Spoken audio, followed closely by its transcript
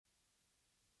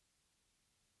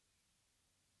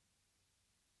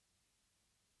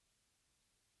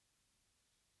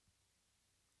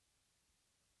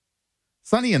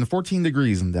Sunny and 14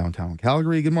 degrees in downtown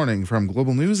Calgary. Good morning from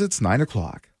Global News. It's 9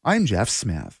 o'clock. I'm Jeff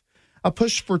Smith. A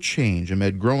push for change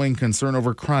amid growing concern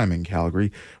over crime in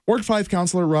Calgary. Ward 5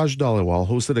 Councillor Raj Dhaliwal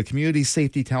hosted a community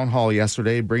safety town hall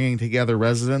yesterday, bringing together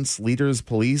residents, leaders,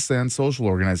 police, and social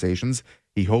organizations.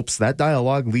 He hopes that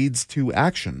dialogue leads to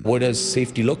action. What does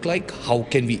safety look like? How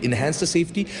can we enhance the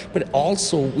safety? But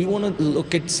also, we want to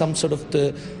look at some sort of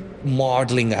the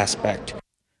modeling aspect.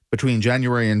 Between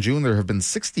January and June, there have been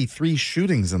 63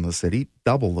 shootings in the city,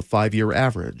 double the 5-year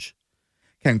average.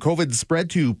 Can COVID spread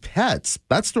to pets?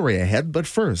 That story ahead, but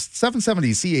first,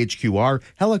 770 CHQR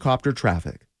helicopter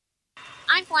traffic.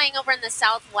 I'm flying over in the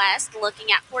southwest, looking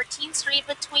at 14th Street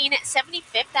between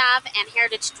 75th Ave and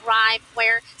Heritage Drive,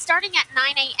 where starting at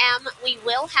 9 a.m., we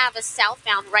will have a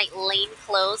southbound right lane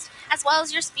closed, as well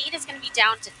as your speed is going to be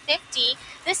down to 50.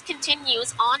 This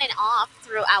continues on and off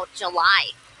throughout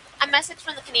July. A message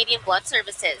from the Canadian Blood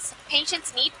Services.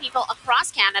 Patients need people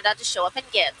across Canada to show up and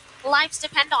give. Lives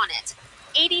depend on it.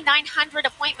 8,900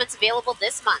 appointments available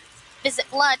this month. Visit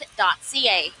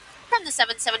blood.ca. From the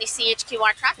 770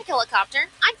 CHQR traffic helicopter,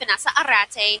 I'm Vanessa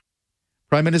Arate.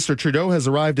 Prime Minister Trudeau has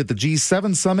arrived at the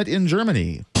G7 summit in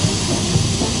Germany.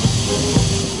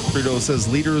 Trudeau says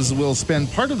leaders will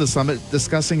spend part of the summit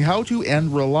discussing how to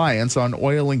end reliance on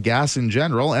oil and gas in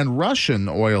general and Russian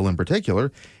oil in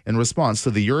particular in response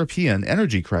to the European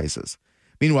energy crisis.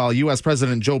 Meanwhile, U.S.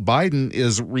 President Joe Biden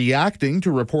is reacting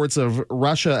to reports of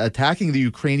Russia attacking the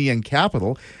Ukrainian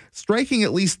capital, striking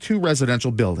at least 2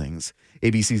 residential buildings.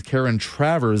 ABC's Karen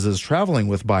Travers is traveling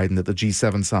with Biden at the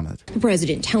G7 summit. The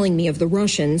president telling me of the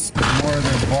Russians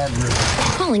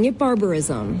calling it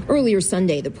barbarism. Earlier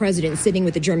Sunday, the president sitting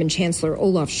with the German Chancellor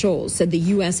Olaf Scholz said the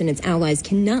U.S. and its allies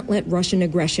cannot let Russian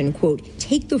aggression, quote,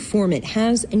 take the form it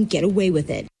has and get away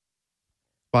with it.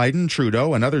 Biden,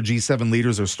 Trudeau, and other G7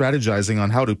 leaders are strategizing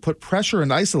on how to put pressure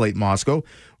and isolate Moscow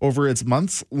over its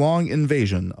months-long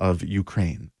invasion of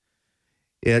Ukraine.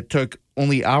 It took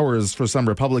only hours for some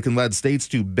Republican-led states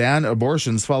to ban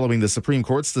abortions following the Supreme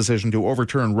Court's decision to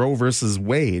overturn Roe v.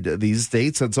 Wade. These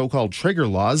states had so-called trigger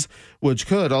laws, which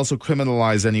could also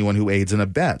criminalize anyone who aids and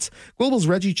abets. Global's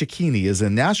Reggie Cicchini is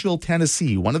in Nashville,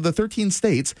 Tennessee, one of the 13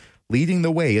 states leading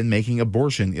the way in making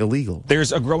abortion illegal.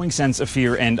 There's a growing sense of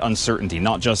fear and uncertainty,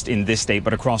 not just in this state,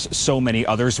 but across so many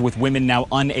others, with women now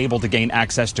unable to gain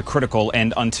access to critical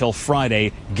and, until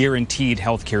Friday, guaranteed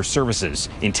health care services.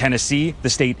 In Tennessee, the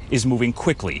state is moving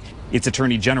quickly. Its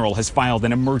attorney general has filed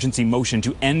an emergency motion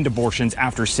to end abortions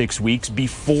after 6 weeks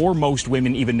before most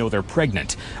women even know they're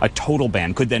pregnant. A total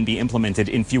ban could then be implemented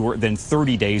in fewer than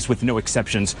 30 days with no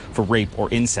exceptions for rape or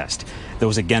incest.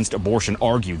 Those against abortion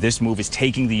argue this move is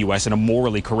taking the U.S. in a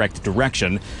morally correct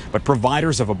direction, but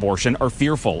providers of abortion are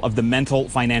fearful of the mental,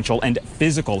 financial, and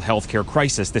physical health care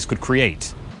crisis this could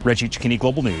create. Reggie Cicchini,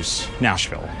 Global News,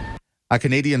 Nashville. A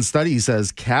Canadian study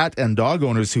says cat and dog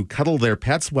owners who cuddle their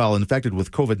pets while infected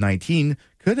with COVID-19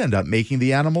 could end up making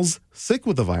the animals sick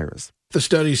with the virus. The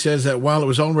study says that while it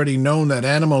was already known that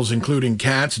animals, including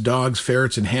cats, dogs,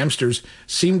 ferrets, and hamsters,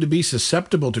 seem to be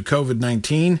susceptible to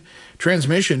COVID-19,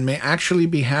 transmission may actually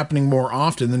be happening more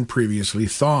often than previously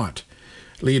thought.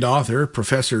 Lead author,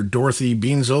 Professor Dorothy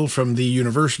Beansel from the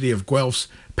University of Guelph's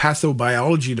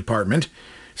Pathobiology Department,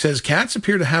 says cats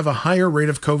appear to have a higher rate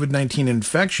of COVID-19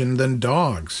 infection than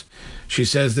dogs. She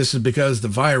says this is because the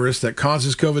virus that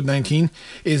causes COVID-19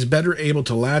 is better able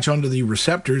to latch onto the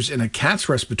receptors in a cat's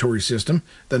respiratory system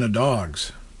than a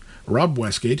dog's. Rob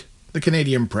Westgate, The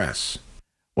Canadian Press.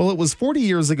 Well, it was 40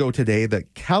 years ago today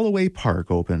that Callaway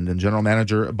Park opened, and General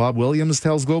Manager Bob Williams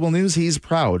tells Global News he's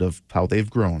proud of how they've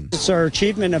grown. It's our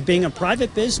achievement of being a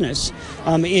private business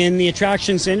in the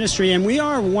attractions industry, and we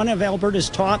are one of Alberta's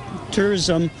top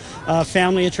tourism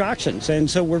family attractions, and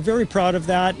so we're very proud of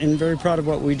that and very proud of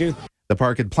what we do. The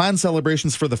park had planned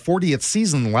celebrations for the 40th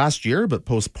season last year, but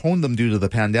postponed them due to the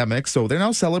pandemic, so they're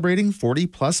now celebrating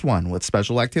 40+1 with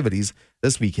special activities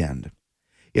this weekend.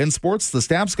 In sports, the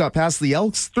Stamps got past the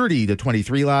Elks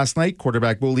 30-23 last night.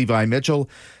 Quarterback Bo Levi Mitchell,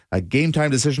 a game-time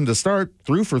decision to start,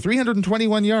 threw for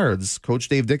 321 yards. Coach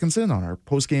Dave Dickinson on our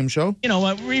post-game show. You know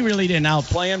what? We really didn't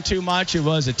outplay him too much. It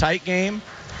was a tight game.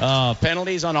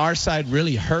 Penalties on our side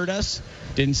really hurt us.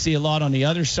 Didn't see a lot on the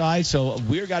other side, so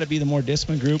we've got to be the more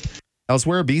disciplined group.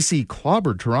 Elsewhere, BC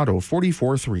clobbered Toronto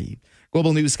 44-3.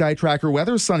 Global News Sky Tracker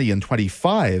weather, sunny and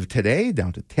 25 today,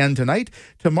 down to 10 tonight.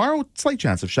 Tomorrow, slight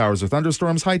chance of showers or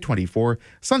thunderstorms, high 24,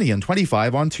 sunny and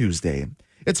 25 on Tuesday.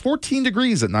 It's 14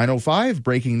 degrees at 9:05,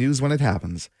 breaking news when it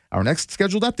happens. Our next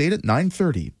scheduled update at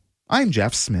 9:30. I'm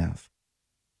Jeff Smith.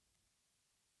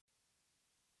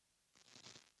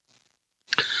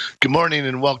 Good morning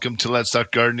and welcome to Let's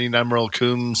Talk Gardening. I'm Earl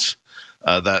Coombs.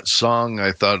 That song,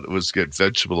 I thought it was Get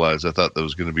Vegetabilized. I thought that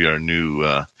was going to be our new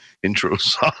intro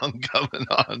song coming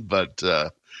on, but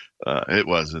it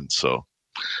wasn't. So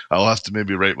I'll have to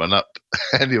maybe write one up.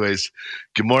 Anyways,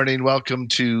 good morning. Welcome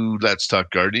to Let's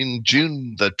Talk Gardening,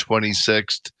 June the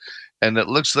 26th. And it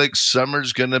looks like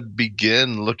summer's going to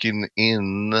begin. Looking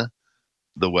in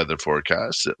the weather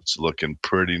forecast, it's looking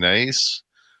pretty nice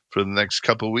for the next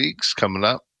couple of weeks coming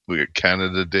up. We got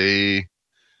Canada Day.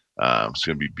 It's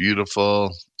going to be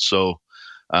beautiful. So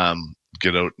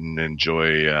get out and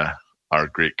enjoy our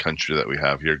great country that we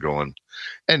have here going.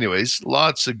 Anyways,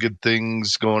 lots of good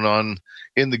things going on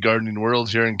in the gardening world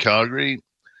here in Calgary.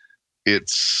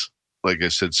 It's, like I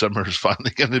said, summer is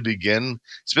finally going to begin.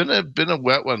 It's been a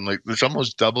wet one. Like, there's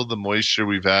almost double the moisture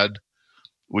we've had,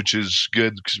 which is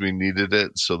good because we needed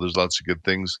it. So there's lots of good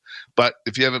things. But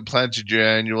if you haven't planted your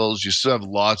annuals, you still have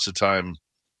lots of time.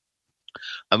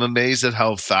 I'm amazed at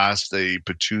how fast a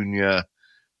petunia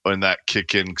when that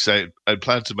kick in, because I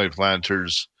planted my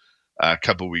planters a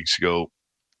couple weeks ago,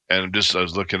 and I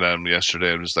was looking at them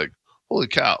yesterday. I'm just like, holy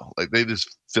cow! Like, they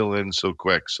just fill in so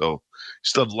quick. So you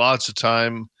still have lots of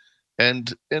time,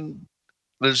 and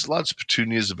there's lots of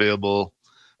petunias available.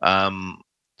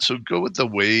 So go with the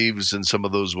waves and some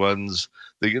of those ones.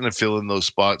 They're going to fill in those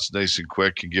spots nice and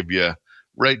quick and give you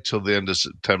right till the end of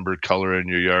September color in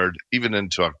your yard, even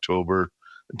into October,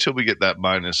 until we get that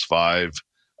 -5.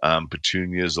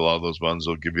 Petunias, a lot of those ones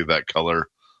will give you that color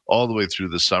all the way through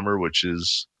the summer, which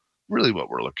is really what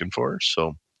we're looking for.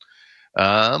 So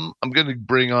I'm going to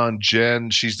bring on Jen.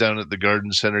 She's down at the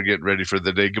garden center getting ready for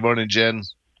the day. Good morning, Jen.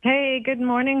 Hey, good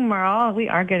morning, Merle. We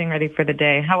are getting ready for the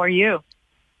day. How are you?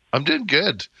 I'm doing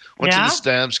good. Went to the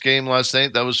Stamps game last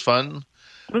night. That was fun.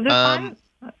 Was it fun?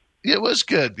 Yeah, it was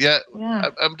good. Yeah.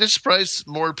 I'm just surprised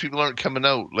more people aren't coming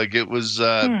out. Like, it was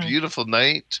a beautiful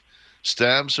night.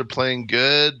 Stamps are playing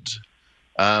good.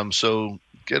 So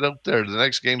get out there. The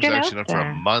next game's actually not for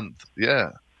a month. Yeah.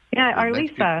 Yeah, our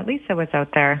Lisa was out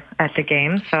there at the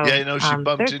game. So yeah, she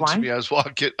bumped into me. I was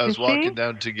walking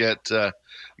down to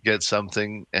get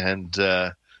something, and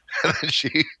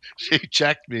she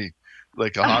checked me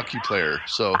like a hockey player.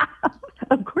 So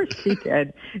of course she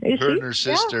did. Her and her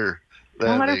sister.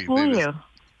 Don't let her fool you.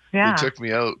 Yeah. They took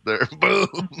me out there. Boom.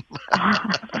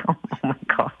 Oh my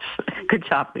gosh. Good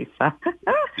job, Lisa.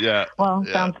 Yeah. Well,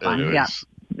 sounds fun. Anyways,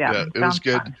 yeah. It was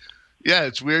good. Fun. Yeah,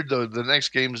 it's weird though. The next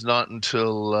game's not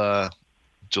until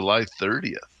July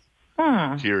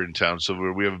 30th here in town. So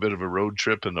we have a bit of a road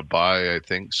trip and a bye, I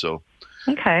think. So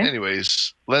okay.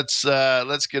 Anyways, let's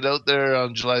get out there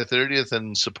on July 30th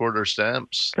and support our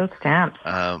Stamps. Go Stamps.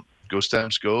 Go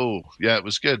Stamps, go. Yeah, it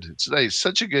was good. It's nice.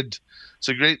 It's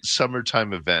a great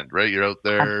summertime event, right? You're out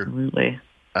there. Absolutely.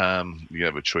 You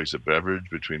have a choice of beverage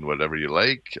between whatever you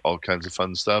like, all kinds of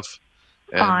fun stuff.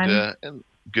 And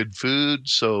good food.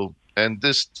 So, and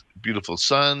this beautiful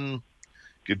sun,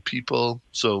 good people.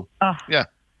 So, yeah.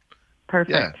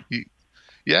 Perfect.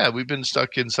 Yeah, we've been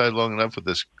stuck inside long enough with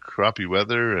this crappy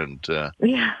weather and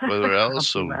weather else.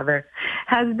 So weather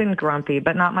has been grumpy,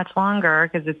 but not much longer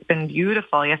because it's been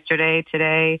beautiful yesterday,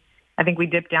 today. I think we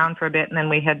dipped down for a bit and then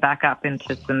we head back up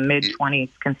into the mid-20s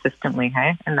consistently,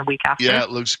 hey? And the week after. Yeah,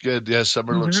 it looks good. Yeah,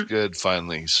 summer looks good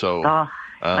finally. So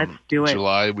let's do it.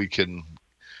 July, we can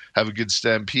have a good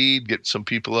stampede, get some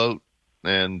people out,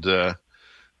 and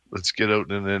let's get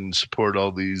out and then support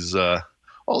all these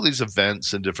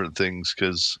events and different things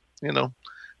because,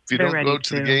 if you don't go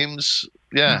to the games,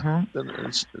 then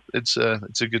it's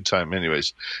a good time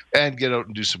anyways. And get out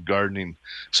and do some gardening.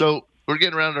 So we're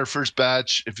getting around our first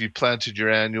batch. If you planted your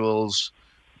annuals,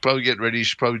 probably get ready. You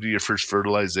should probably do your first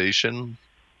fertilization.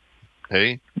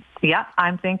 Hey? Yeah,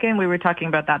 I'm thinking we were talking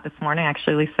about that this morning,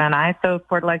 actually, Lisa and I. So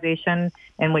fertilization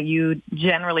and what you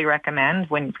generally recommend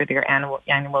for your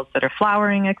annuals that are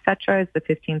flowering, et cetera, is the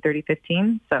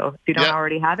 15-30-15. So if you don't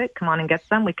already have it, come on and get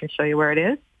some. We can show you where it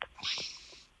is.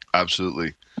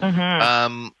 Absolutely.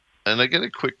 And I get a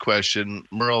quick question.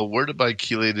 Merle, where to buy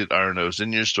chelated iron? I was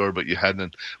in your store, but you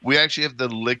hadn't. We actually have the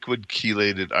liquid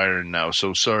chelated iron now.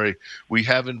 So sorry, we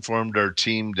have informed our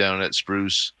team down at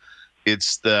Spruce.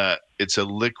 It's a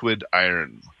liquid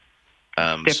iron.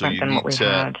 Different so you than need what we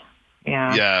had.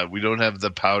 Yeah. Yeah, we don't have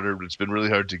the powder, but it's been really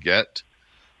hard to get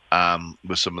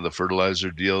with some of the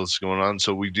fertilizer deals going on.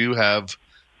 So we do have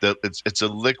it's a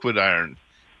liquid iron.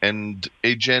 And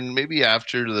Jen, maybe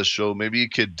after the show, maybe you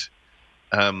could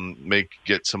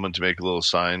get someone to make a little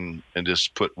sign and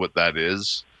just put what that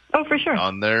is. Oh, for sure.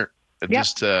 On there,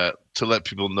 just to let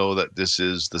people know that this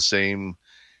is the same.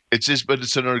 But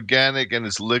it's an organic and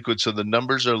it's liquid, so the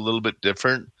numbers are a little bit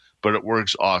different, but it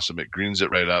works awesome. It greens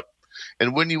it right up.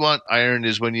 And when you want iron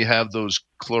is when you have those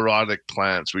chlorotic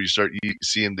plants where you start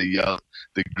seeing the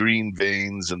green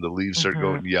veins and the leaves start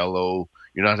going yellow.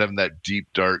 You're not having that deep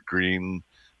dark green.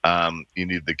 You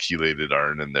need the chelated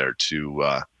iron in there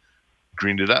to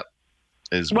green it up.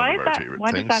 Is one of our favorite things.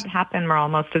 Why does that happen, Merle,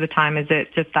 most of the time? Is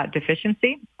it just that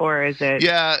deficiency, or is it?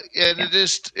 Yeah, and it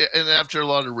just, and after a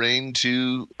lot of rain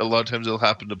too, a lot of times it'll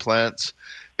happen to plants.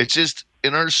 It's just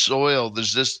in our soil.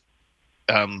 There's just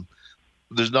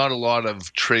there's not a lot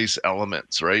of trace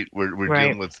elements, right? We're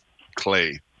dealing with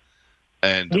clay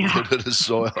and a little bit of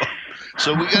soil,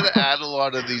 so we got to add a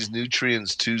lot of these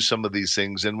nutrients to some of these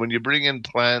things. And when you bring in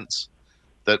plants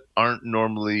that aren't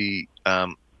normally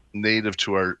native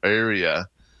to our area,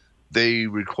 they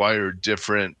require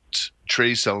different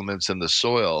trace elements in the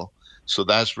soil, so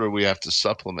that's where we have to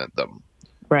supplement them,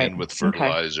 and with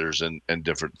fertilizers and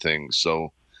different things.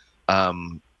 So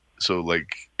so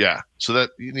that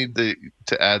you need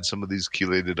to add some of these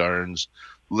chelated irons,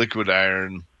 liquid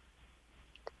iron,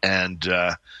 and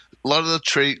a lot of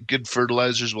the good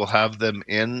fertilizers will have them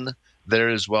in there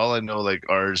as well. I know like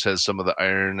ours has some of the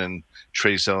iron and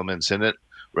trace elements in it,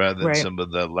 rather than some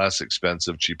of the less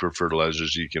expensive, cheaper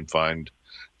fertilizers you can find.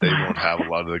 They won't have a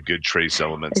lot of the good trace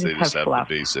elements. They just have the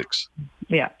basics.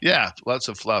 Yeah. Yeah, lots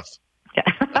of fluff. Yeah.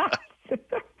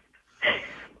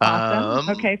 Awesome.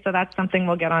 Okay, so that's something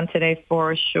we'll get on today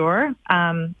for sure. What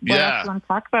else do you want to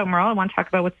talk about, Merle? I want to talk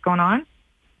about what's going on?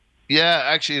 Yeah,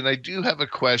 actually, and I do have a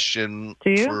question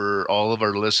for all of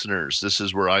our listeners. This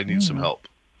is where I need some help.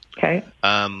 Okay.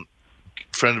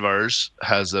 Friend of ours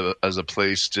has a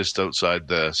place just outside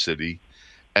the city,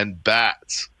 and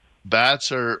bats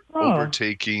are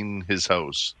overtaking his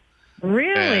house.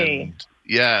 Really? And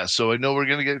so I know we're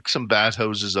going to get some bat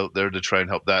houses out there to try and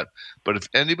help that. But if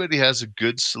anybody has a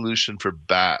good solution for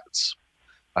bats,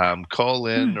 call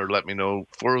in or let me know,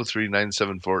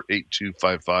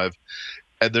 403-974-8255.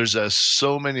 And there's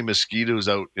so many mosquitoes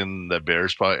out in the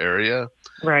Bearspaw area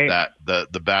that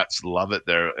the bats love it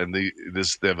there, and they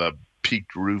have a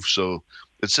peaked roof, so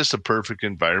it's just a perfect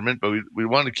environment. But we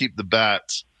want to keep the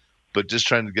bats, but just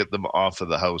trying to get them off of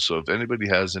the house. So if anybody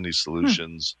has any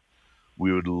solutions,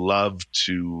 we would love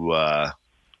to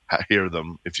hear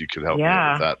them. If you could help me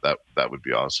out with that would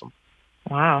be awesome.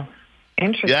 Wow,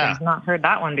 interesting. I've not heard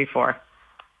that one before.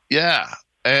 Yeah.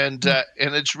 And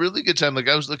it's really good time. Like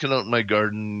I was looking out in my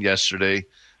garden yesterday,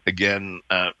 again,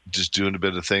 just doing a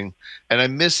bit of thing, and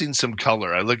I'm missing some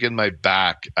color. I look in my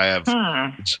back. I have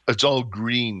it's all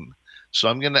green, so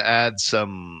I'm going to add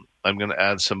some. I'm going to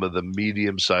add some of the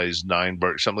medium-sized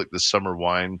 9-bark, something like the summer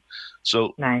wine.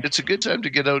 So it's a good time to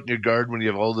get out in your garden when you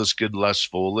have all this good lush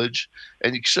foliage,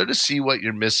 and you can sort of see what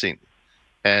you're missing.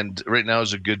 And right now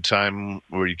is a good time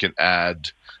where you can add.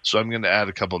 So I'm going to add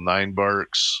a couple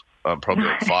 9-barks. Probably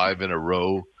like 5 in a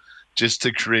row, just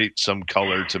to create some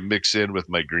color to mix in with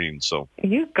my green. So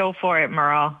you go for it,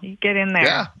 Merle. You get in there.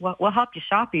 Yeah. We'll help you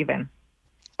shop even.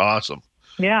 Awesome.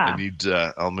 Yeah. I need.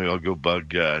 I'll go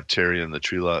bug Terry in the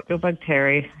tree lot. Go bug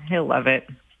Terry. He'll love it.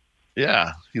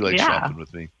 Yeah, he likes shopping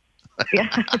with me.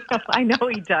 Yeah, I know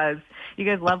he does. You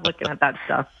guys love looking at that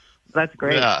stuff. That's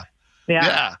great.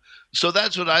 Yeah. So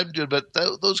that's what I'm doing. But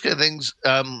those kind of things.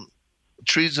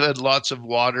 Trees have had lots of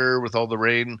water with all the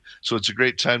rain, so it's a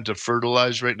great time to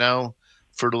fertilize right now.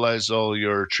 Fertilize all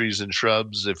your trees and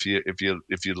shrubs if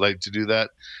you'd like to do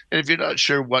that. And if you're not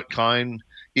sure what kind,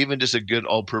 even just a good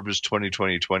all-purpose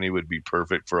 20-20-20 would be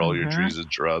perfect for all your trees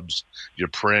and shrubs, your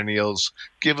perennials.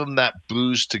 Give them that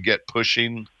boost to get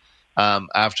pushing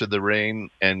after the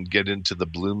rain and get into the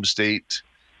bloom state.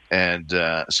 And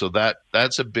so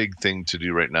that's a big thing to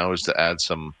do right now, is to add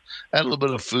a little bit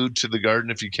of food to the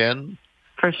garden if you can.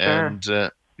 For sure.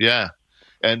 And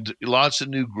and lots of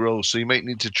new growth. So you might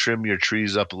need to trim your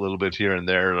trees up a little bit here and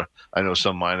there. I know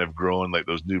some of mine have grown, like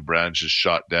those new branches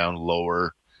shot down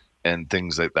lower and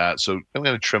things like that. So I'm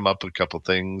going to trim up a couple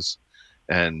things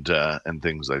and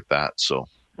things like that. So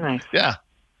nice. Yeah.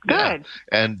 Good. Yeah.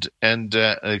 And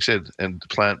like I said, and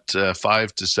plant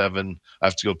 5 to 7. I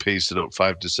have to go pace it out,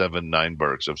 5 to 7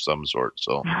 9-barks of some sort.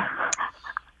 So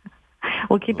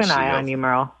we'll keep an eye on you,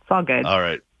 Merle. It's all good. All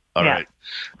right. What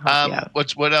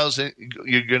else? I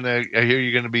hear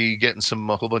you're gonna be getting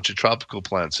a whole bunch of tropical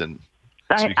plants in.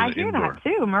 I hear that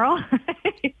too, Merle.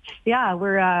 Yeah,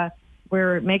 we're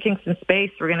making some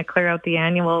space. We're going to clear out the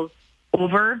annuals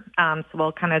over, so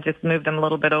we'll kind of just move them a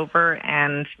little bit over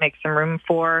and make some room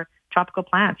for tropical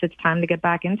plants. It's time to get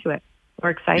back into it.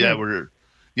 We're excited. We're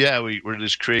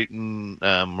just creating.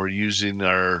 We're using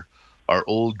our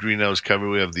old greenhouse cover.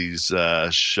 We have these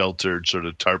sheltered, sort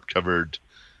of tarp covered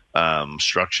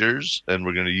structures, and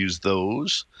we're going to use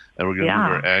those, and we're going to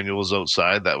move our annuals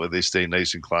outside. That way they stay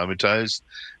nice and climatized.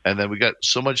 And then we got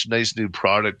so much nice new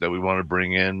product that we want to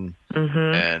bring in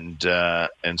and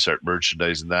start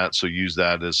merchandising that. So use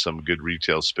that as some good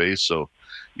retail space. So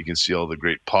you can see all the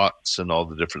great pots and all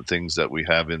the different things that we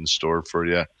have in store for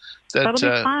you. That'll be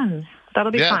fun.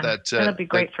 That'll be fun. That'll be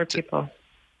great for people.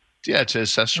 Yeah, to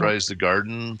accessorize the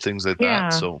garden, things like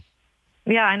that. So.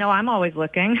 Yeah, I know. I'm always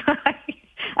looking.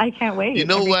 I can't wait. You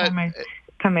know every what? Time I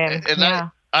come in.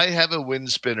 And I have a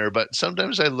wind spinner, but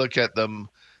sometimes I look at them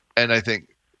and I think,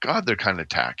 God, they're kind of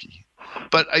tacky.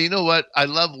 But you know what? I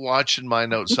love watching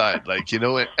mine outside. Like,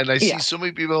 and I see so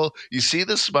many people, you see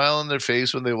the smile on their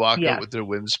face when they walk out with their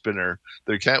wind spinner.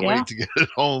 They can't wait to get it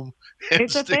home and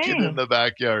stick it in the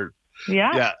backyard.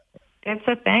 Yeah. It's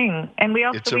a thing. And we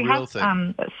have a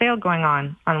sale going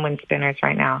on wind spinners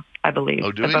right now, I believe.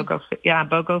 Oh, do we?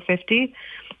 BOGO 50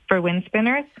 for wind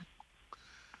spinners.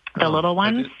 The little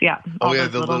ones. Yeah. Oh, yeah,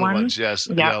 the little ones. Yes.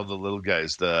 Yeah, the little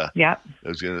guys.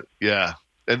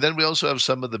 And then we also have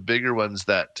some of the bigger ones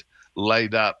that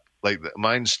light up. Like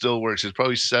mine still works. It's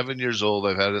probably 7 years old.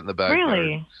 I've had it in the backyard.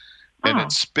 Really? And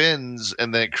it spins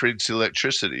and then it creates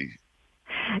electricity.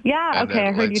 Yeah, okay.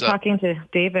 I heard you talking to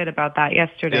David about that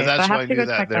yesterday. Yeah, that's so I why have I to knew go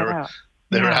that. check that out.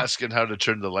 They were asking how to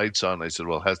turn the lights on. I said,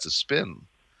 well, it has to spin.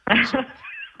 It's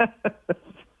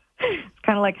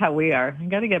kind of like how we are. You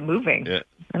got to get moving. Yeah.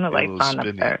 And the lights on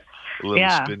up there. A little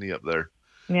spinny up there.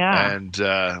 Yeah. And,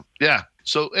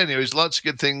 so anyways, lots of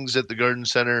good things at the garden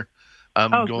center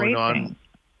going on. Things.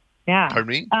 Yeah. Pardon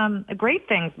me? Great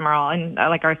things, Merle. And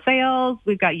like our sales,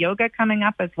 we've got yoga coming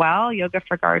up as well. Yoga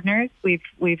for gardeners.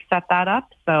 We've set that up.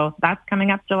 So that's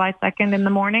coming up July 2nd in the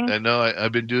morning. I know.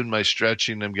 I've been doing my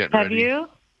stretching. I'm getting ready. Have you?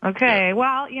 Okay. Yeah.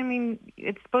 Well, I mean,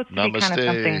 it's supposed to be kind of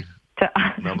something to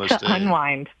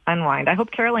unwind. I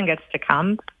hope Carolyn gets to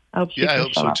come. I hope she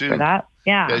can show up for that.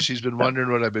 Yeah, she's been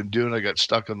wondering what I've been doing. I got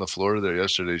stuck on the floor there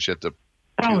yesterday. She had to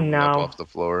peel me up off the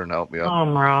floor and help me up. Oh,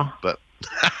 Merle. But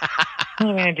what am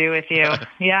I going to do with you?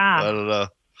 Yeah. I don't know.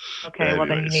 Okay, anyways, well,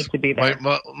 then you need to be there.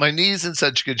 My knee's in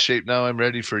such good shape now. I'm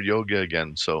ready for yoga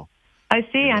again. So I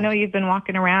see. I know you've been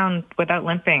walking around without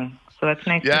limping, so that's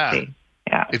nice to see.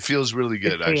 Yeah, it feels really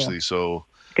good actually. So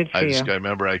good for you. I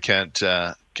remember I can't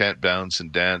bounce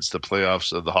and dance. The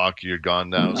playoffs of the hockey are gone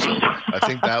now, so I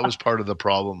think that was part of the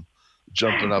problem.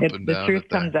 Jumping up and down. The truth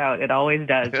comes out. It always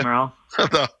does, Merle.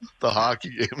 the hockey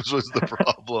games was the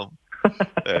problem.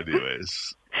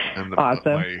 Anyways. And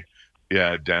awesome.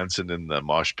 Dancing in the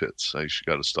mosh pits. I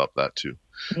got to stop that too.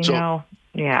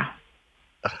 Yeah.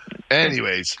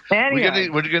 Anyways,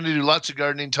 we're gonna do lots of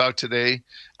gardening talk today.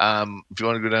 If you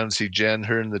want to go down and see Jen,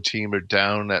 her and the team are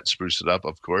down at Spruce It Up,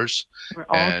 of course. We're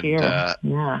all here.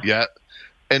 Yeah.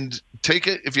 And take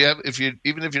it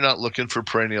even if you're not looking for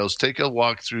perennials, take a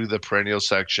walk through the perennial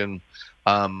section.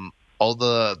 All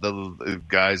the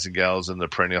guys and gals in the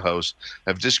perennial house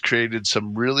have just created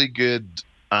some really good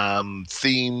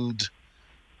themed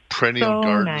perennial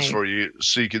gardens for you,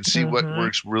 so you can see what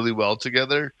works really well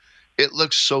together. It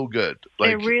looks so good.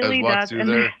 Like, it really does.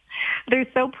 And they're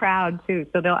so proud too.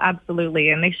 So they'll absolutely,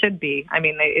 and they should be. I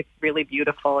mean, it's really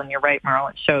beautiful. And you're right, Merle.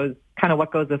 It shows kind of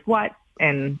what goes with what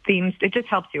and themes. It just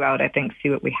helps you out, I think, see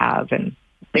what we have. And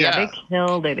they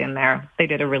killed it in there. They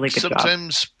did a really good job.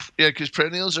 Sometimes, because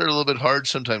perennials are a little bit hard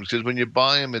sometimes, because when you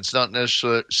buy them, it's not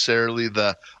necessarily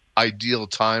the ideal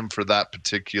time for that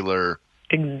particular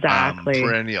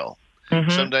perennial. Mm-hmm.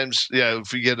 Sometimes,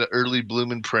 if you get an early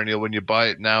blooming perennial, when you buy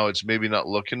it now, it's maybe not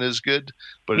looking as good,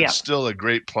 but it's still a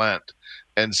great plant.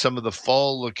 And some of the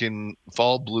fall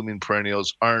blooming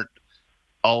perennials aren't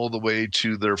all the way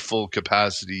to their full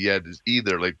capacity yet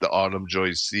either, like the autumn joy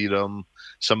sedum,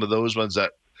 some of those ones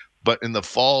but in the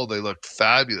fall, they look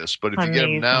fabulous. But if you get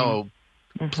them now,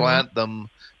 plant them,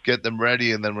 get them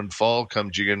ready, and then when fall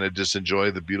comes, you're going to just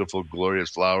enjoy the beautiful,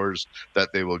 glorious flowers that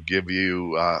they will give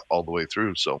you all the way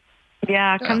through. So.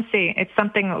 Yeah, come see. It's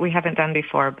something that we haven't done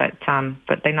before, but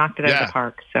they knocked it out of the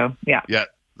park. So, yeah. Yeah,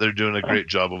 they're doing a great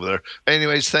job over there.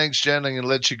 Anyways, thanks, Jen. I'm going to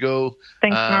let you go.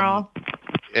 Thanks, Merle.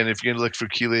 And if you're going to look for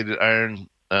chelated iron,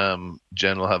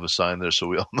 Jen will have a sign there so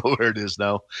we all know where it is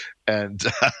now. And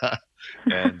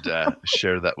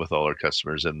share that with all our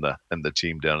customers and the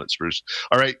team down at Spruce.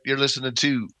 All right, you're listening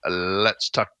to Let's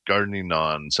Talk Gardening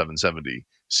on 770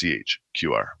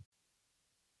 CHQR.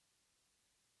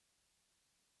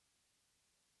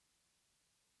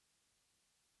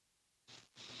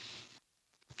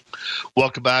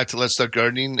 Welcome back to Let's Talk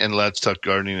Gardening, and Let's Talk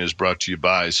Gardening is brought to you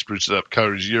by Spruce It Up,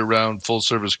 covers year-round,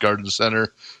 full-service garden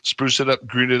center. Spruce it up,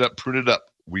 green it up, prune it up.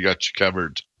 We got you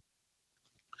covered.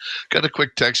 Got a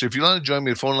quick text. If you want to join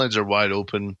me, the phone lines are wide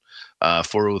open.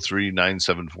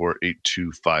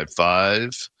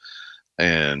 403-974-8255.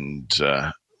 And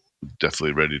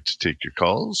definitely ready to take your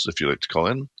calls if you'd like to call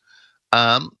in.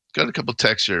 Got a couple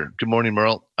texts here. Good morning,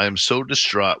 Merle. I am so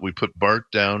distraught. We put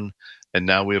bark down, and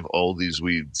now we have all these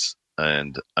weeds.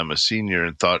 And I'm a senior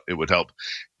and thought it would help.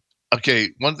 Okay,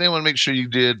 one thing I want to make sure you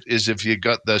did is if you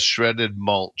got the shredded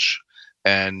mulch,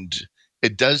 and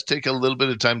it does take a little bit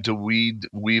of time to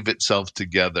weave itself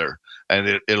together,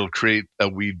 and it'll create a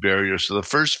weed barrier. So the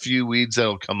first few weeds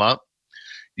that'll come up,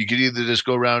 you could either just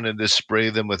go around and just spray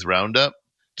them with Roundup,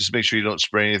 just make sure you don't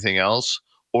spray anything else,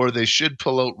 or they should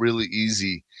pull out really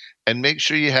easy. And make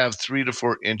sure you have 3 to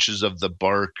 4 inches of the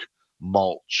bark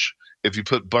mulch. If you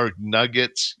put bark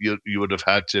nuggets, you would have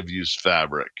had to have used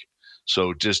fabric.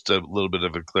 So just a little bit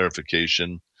of a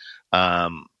clarification.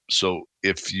 So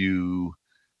if you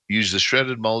use the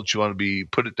shredded mulch, you want to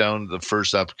put it down the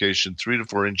first application 3 to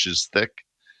 4 inches thick,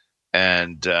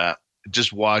 and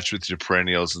just watch with your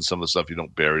perennials and some of the stuff. You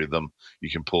don't bury them.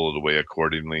 You can pull it away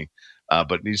accordingly.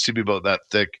 But it needs to be about that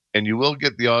thick. And you will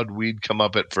get the odd weed come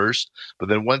up at first, but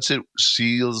then once it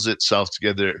seals itself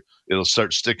together, it'll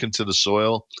start sticking to the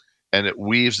soil, and it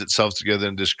weaves itself together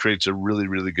and just creates a really,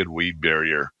 really good weed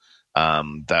barrier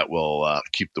that will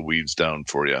keep the weeds down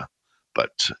for you.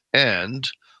 And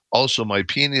also, my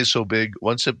peony is so big,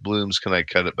 once it blooms, can I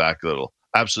cut it back a little?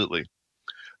 Absolutely.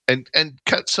 And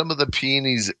cut some of the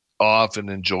peonies off and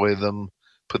enjoy them,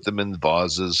 put them in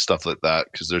vases, stuff like that,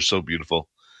 because they're so beautiful.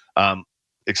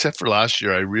 Except for last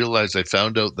year, I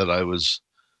found out that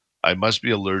I must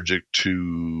be allergic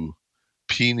to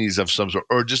peonies of some sort,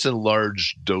 or just in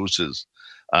large doses.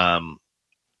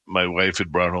 My wife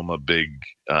had brought home a big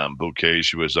bouquet.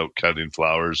 She was out cutting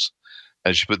flowers,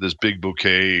 and she put this big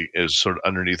bouquet as sort of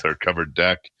underneath our covered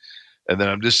deck. And then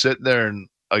I'm just sitting there, and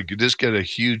I could just get a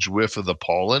huge whiff of the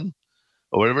pollen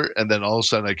or whatever. And then all of a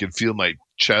sudden I could feel my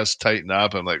chest tighten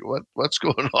up. I'm like, what's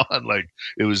going on? Like,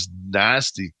 it was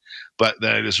nasty. But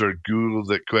then I just sort of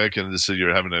Googled it quick, and it said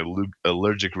you're having an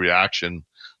allergic reaction.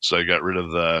 So I got rid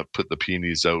of put the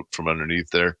peonies out from underneath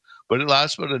there. But it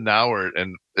lasts about an hour,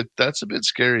 and that's a bit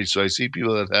scary. So I see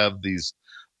people that have these,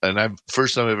 and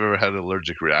first time I've ever had an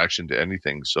allergic reaction to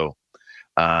anything. So,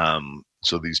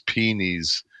 so these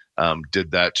peonies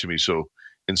did that to me. So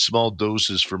in small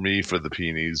doses for me for the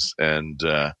peonies, and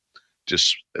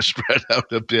just spread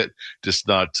out a bit, just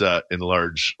not in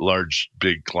large,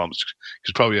 big clumps.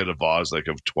 Because probably had a vase like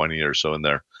of 20 or so in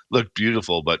there. Looked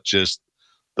beautiful, but just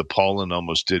the pollen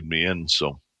almost did me in.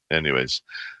 So anyways,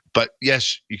 but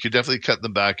yes, you could definitely cut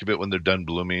them back a bit when they're done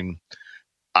blooming.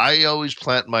 I always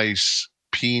plant my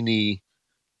peony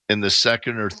in the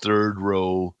second or third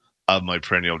row of my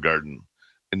perennial garden,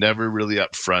 and never really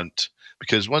up front,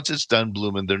 because once it's done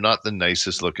blooming, they're not the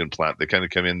nicest looking plant. They kind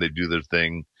of come in, they do their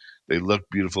thing, they look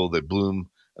beautiful, they bloom,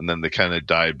 and then they kind of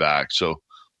die back. So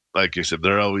like I said,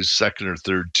 they're always second or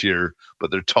third tier,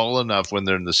 but they're tall enough when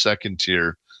they're in the second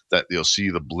tier that you'll see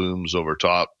the blooms over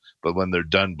top. But when they're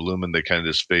done blooming, they kind of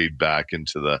just fade back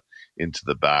into the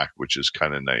back, which is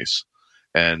kind of nice.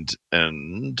 And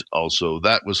also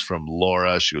that was from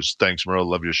Laura. She goes, "Thanks, Merle.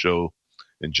 Love your show.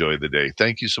 Enjoy the day."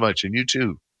 Thank you so much. And you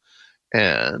too.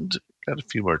 And got a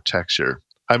few more texts here.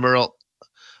 Hi, Merle.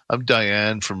 I'm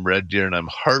Diane from Red Deer, and I'm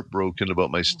heartbroken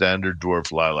about my standard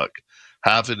dwarf lilac.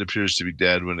 Half it appears to be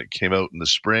dead when it came out in the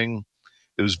spring.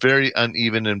 It was very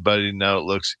uneven in budding. Now it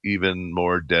looks even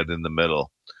more dead in the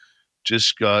middle.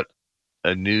 Just get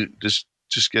a new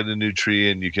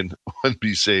tree and you can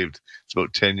be saved. It's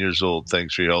about 10 years old.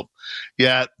 Thanks for your help.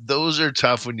 Yeah, those are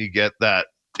tough when you get that.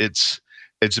 It's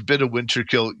a bit of winter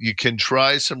kill. You can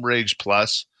try some Rage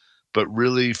Plus, but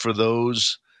really for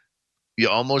those, you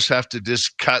almost have to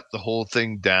just cut the whole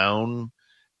thing down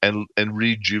and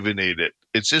rejuvenate it.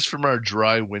 It's just from our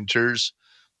dry winters,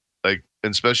 like,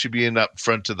 and especially being up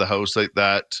front of the house like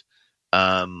that.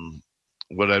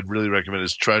 What I'd really recommend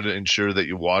is try to ensure that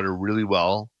you water really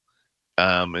well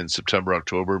in September,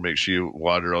 October. Make sure you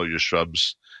water all your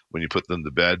shrubs when you put them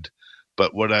to bed.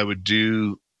 But what I would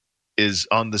do is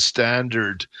on the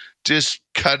standard, just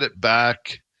cut it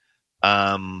back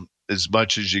as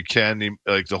much as you can.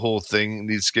 Like the whole thing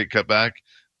needs to get cut back.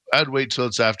 I'd wait till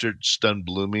it's after it's done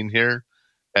blooming here,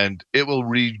 and it will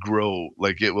regrow.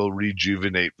 Like it will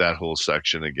rejuvenate that whole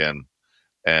section again,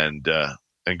 and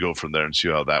go from there and see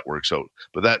how that works out.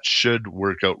 But that should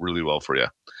work out really well for you.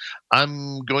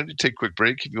 I'm going to take a quick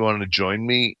break. If you want to join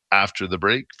me after the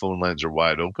break, phone lines are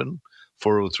wide open.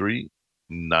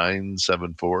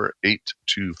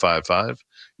 403-974-8255.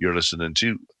 You're listening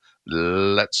to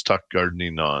Let's Talk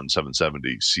Gardening on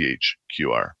 770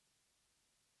 CHQR.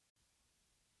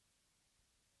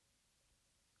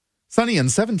 Sunny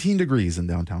and 17 degrees in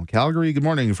downtown Calgary. Good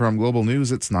morning from Global News.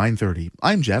 It's 9:30.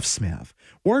 I'm Jeff Smith.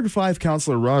 Ward 5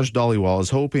 Councillor Raj Dhaliwal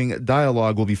is hoping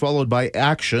dialogue will be followed by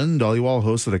action. Dhaliwal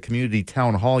hosted a community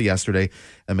town hall yesterday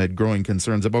amid growing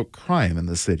concerns about crime in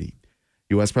the city.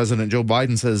 U.S. President Joe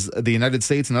Biden says the United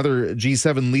States and other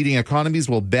G7 leading economies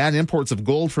will ban imports of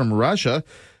gold from Russia.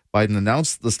 Biden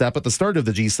announced the step at the start of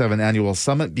the G7 annual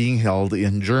summit being held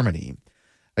in Germany.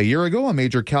 A year ago, a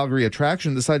major Calgary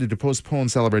attraction decided to postpone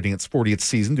celebrating its 40th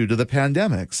season due to the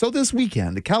pandemic. So this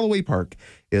weekend, Callaway Park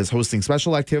is hosting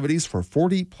special activities for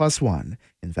 40 plus 1.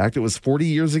 In fact, it was 40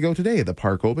 years ago today the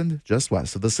park opened just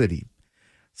west of the city.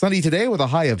 Sunny today with a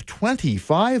high of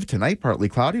 25. Tonight, partly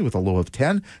cloudy with a low of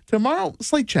 10. Tomorrow,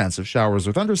 slight chance of showers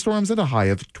or thunderstorms at a high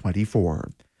of 24.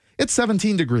 It's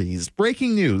 17 degrees.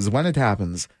 Breaking news when it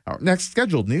happens. Our next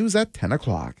scheduled news at 10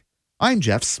 o'clock. I'm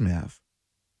Jeff Smith.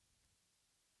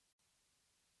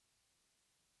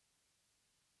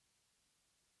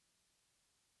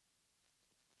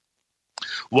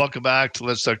 Welcome back to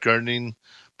Let's Talk Gardening.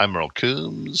 I'm Merle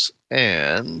Coombs,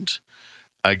 and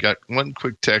I got one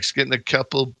quick text, getting a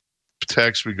couple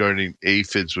texts regarding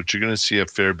aphids, which you're going to see a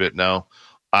fair bit now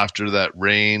after that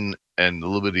rain and a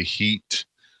little bit of heat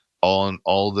on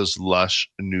all this lush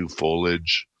new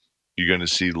foliage. You're going to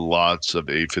see lots of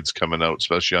aphids coming out,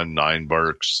 especially on 9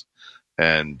 barks,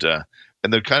 and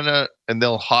they're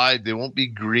they'll hide. They won't be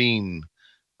green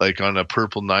like on a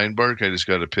purple 9 bark. I just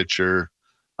got a picture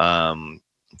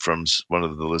from one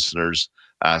of the listeners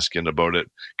asking about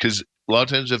it, because a lot of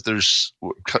times if there's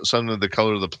some of the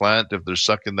color of the plant, if they're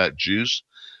sucking that juice,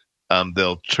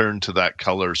 they'll turn to that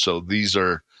color. So these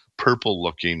are purple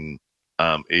looking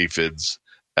aphids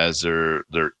as they're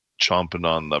chomping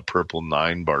on the purple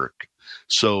 9 bark.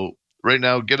 So right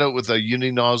now, get out with a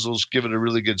uni nozzles, give it a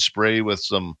really good spray with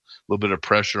some little bit of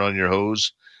pressure on your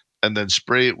hose, and then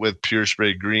spray it with Pure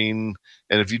Spray Green.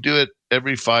 And if you do it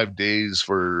every 5 days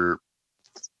for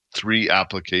 3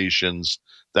 applications,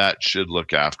 that should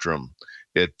look after them.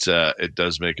 It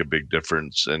does make a big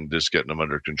difference in just getting them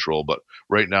under control. But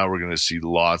right now we're going to see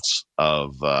lots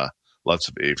of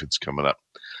aphids coming up.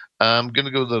 I'm going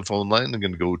to go to the phone line. I'm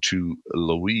going to go to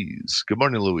Louise. Good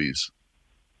morning, Louise.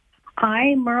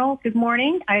 Hi, Merle. Good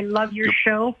morning. I love your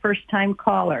show. First time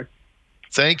caller.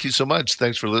 Thank you so much.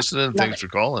 Thanks for listening. And thanks for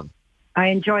calling. I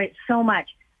enjoy it so much.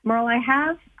 Merle, I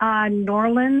have a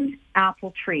Norland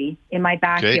apple tree in my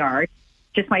backyard. Okay.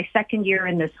 Just my second year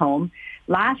in this home.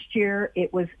 Last year,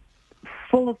 it was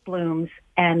full of blooms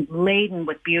and laden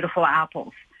with beautiful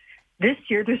apples. This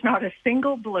year, there's not a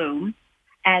single bloom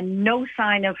and no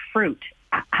sign of fruit.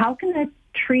 How can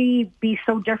a tree be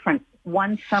so different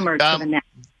one summer to the next?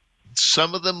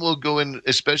 Some of them will go in,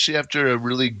 especially after a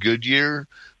really good year,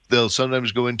 they'll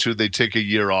sometimes go into, they take a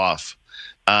year off.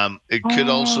 It could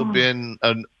also been,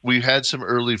 we had some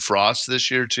early frost this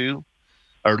year too,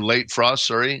 or late frost,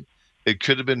 sorry. It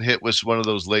could have been hit with one of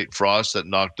those late frosts that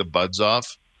knocked the buds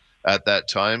off at that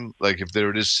time. Like if they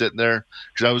were just sitting there,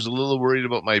 because I was a little worried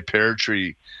about my pear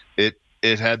tree.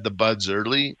 It had the buds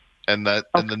early, and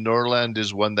and the Norland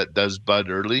is one that does bud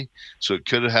early. So it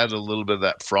could have had a little bit of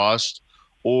that frost,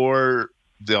 or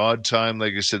the odd time,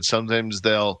 like I said, sometimes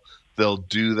they'll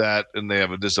do that and they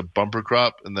have just a bumper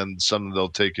crop, and then some they'll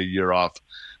take a year off.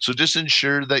 So just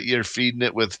ensure that you're feeding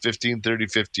it with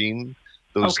 15-30-15.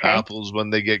 Those apples, when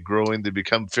they get growing, they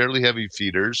become fairly heavy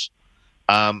feeders,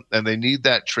 and they need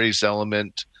that trace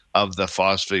element of the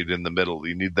phosphate in the middle.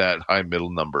 You need that high middle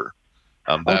number.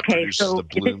 That produces so the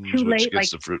blooms, is it too late, which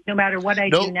gets the fruit. No matter what I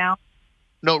do now?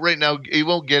 No, right now, you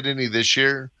won't get any this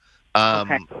year.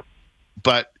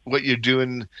 But what you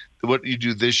do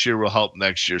this year will help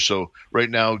next year. So right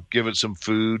now, give it some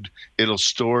food. It'll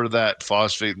store that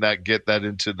phosphate and get that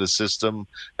into the system,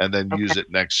 and then use it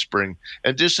next spring.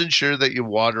 And just ensure that you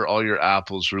water all your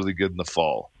apples really good in the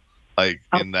fall. Like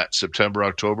in that September,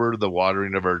 October, the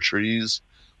watering of our trees,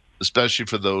 especially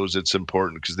for those, it's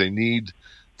important because they need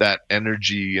that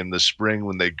energy in the spring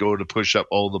when they go to push up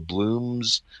all the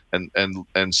blooms and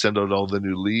send out all the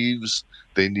new leaves.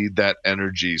 They need that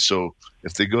energy. So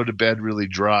if they go to bed really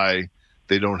dry,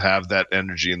 they don't have that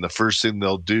energy. And the first thing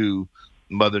they'll do,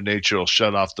 Mother Nature will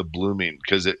shut off the blooming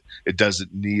because it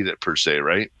doesn't need it per se,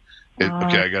 right?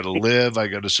 Okay, I got to live. I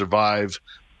got to survive.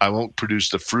 I won't produce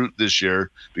the fruit this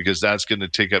year because that's going to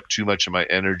take up too much of my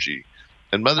energy.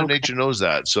 And Mother Nature knows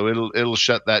that. So it'll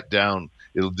shut that down.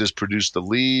 It'll just produce the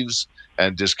leaves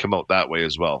and just come out that way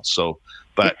as well. So,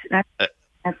 but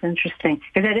that's interesting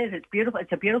because it's beautiful.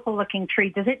 It's a beautiful looking tree.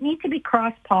 Does it need to be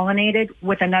cross-pollinated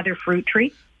with another fruit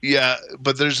tree? Yeah,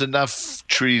 but there's enough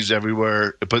trees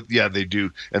everywhere. But yeah, they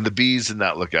do. And the bees and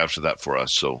that look after that for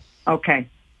us. So okay,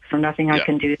 so nothing I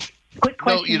can do. Quick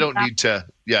question. No, you don't need to.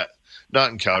 Yeah,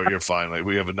 not in Calgary. You're fine. Like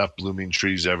we have enough blooming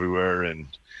trees everywhere, and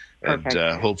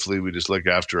hopefully we just look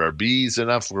after our bees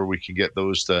enough where we can get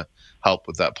those to help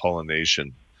with that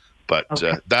pollination. But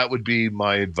that would be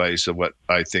my advice of what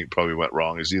I think probably went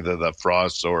wrong is either the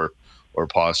frost or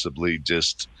possibly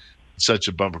just such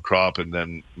a bumper crop and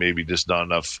then maybe just not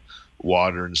enough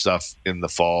water and stuff in the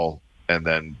fall. And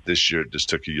then this year it just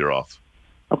took a year off.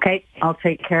 Okay, I'll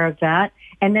take care of that.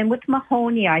 And then with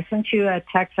Mahonia, I sent you a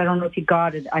text. I don't know if you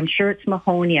got it. I'm sure it's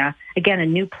Mahonia. Again, a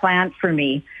new plant for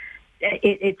me.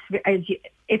 If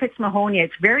it's Mahonia,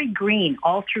 it's very green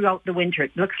all throughout the winter.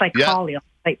 It looks like holly,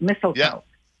 like mistletoe. Yeah.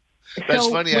 That's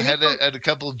funny. I had a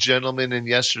couple of gentlemen in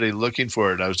yesterday looking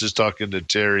for it. I was just talking to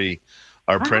Terry,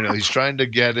 our perennial. He's trying to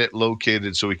get it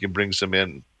located so we can bring some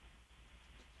in.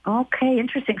 Okay,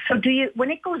 interesting. So when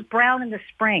it goes brown in the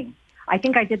spring, I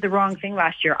think I did the wrong thing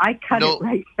last year. I cut it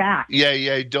right back.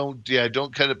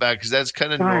 Don't cut it back because that's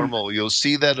kind of normal. You'll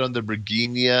see that on the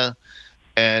Virginia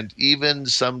and even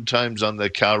sometimes on the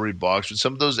Calgary box. But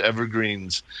some of those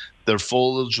evergreens, their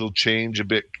foliage will change a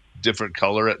bit different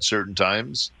color at certain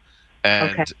times.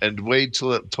 And wait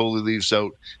till it totally leaves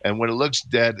out. And when it looks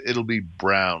dead, it'll be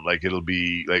brown. Like it'll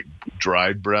be like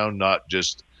dried brown, not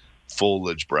just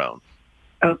foliage brown.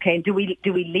 Okay. Do we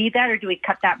leave that or do we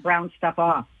cut that brown stuff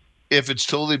off? If it's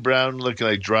totally brown, looking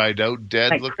like dried out,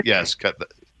 dead, cut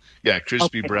that. Yeah,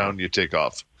 crispy brown you take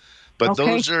off. But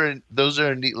those are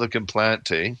a neat looking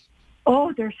plant, eh?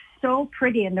 Oh, they're so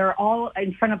pretty, and they're all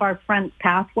in front of our front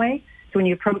pathway. So when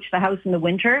you approach the house in the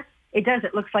winter,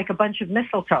 it looks like a bunch of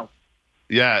mistletoe.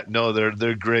 Yeah, no,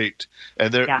 they're great,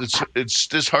 and it's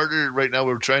just harder right now.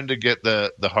 We're trying to get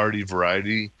the hardy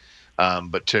variety,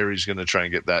 but Terry's going to try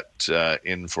and get that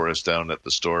in for us down at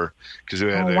the store because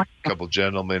we had a couple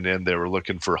gentlemen in. They were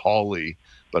looking for holly,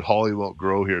 but holly won't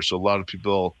grow here, so a lot of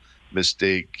people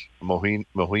mistake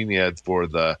Mahonia for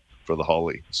the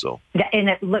holly. So and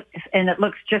it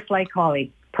looks just like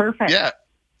holly. Perfect. Yeah,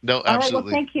 no, absolutely. All right,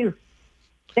 well, thank you.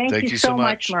 Thank you so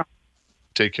much, Merle.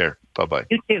 Take care. Bye-bye.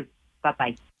 You too.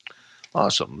 Bye-bye.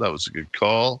 Awesome. That was a good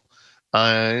call.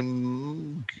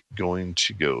 I'm going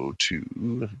to go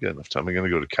to, got enough time, I'm going to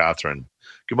go to Catherine.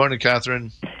 Good morning,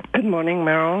 Catherine. Good morning,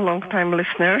 Merrill. Long-time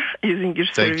listener, using your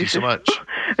services. Thank you so much.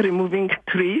 Removing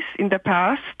trees in the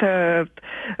past,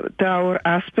 our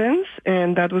aspens,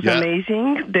 and that was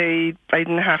amazing. I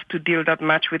didn't have to deal that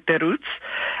much with the roots,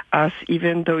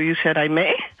 even though you said I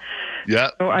may. Yeah.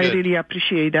 So I really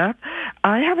appreciate that.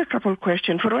 I have a couple of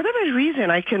questions. For whatever reason,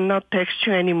 I cannot text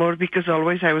you anymore because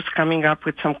always I was coming up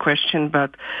with some question,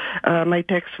 but my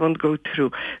text won't go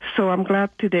through. So I'm glad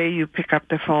today you pick up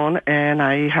the phone and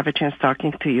I have a chance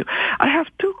talking to you. I have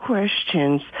two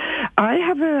questions. I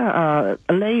have a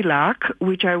lilac,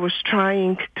 which I was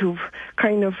trying to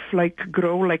kind of like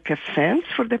grow like a fence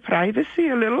for the privacy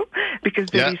a little because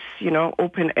there is,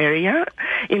 open area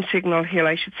in Signal Hill,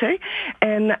 I should say.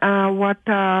 And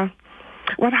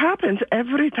what happens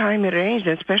every time it rains,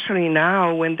 especially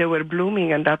now when they were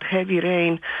blooming and that heavy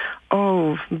rain,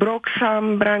 broke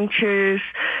some branches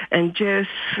and just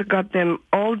got them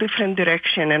all different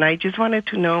direction. And I just wanted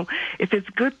to know if it's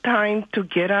good time to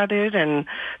get at it and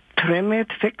trim it,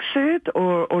 fix it,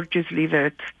 or just leave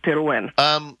it till when?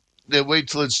 Wait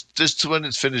till it's just when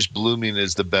it's finished blooming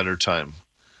is the better time.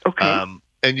 Okay.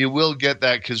 And you will get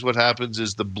that because what happens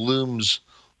is the blooms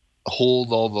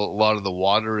hold a lot of the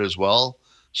water as well.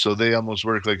 So they almost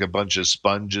work like a bunch of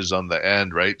sponges on the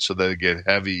end, right? So they get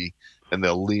heavy and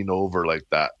they'll lean over like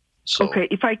that. So okay,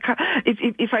 if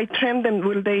I trim them,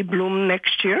 will they bloom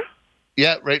next year?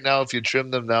 Yeah, right now if you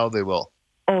trim them now, they will.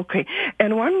 Okay.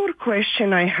 And one more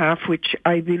question I have, which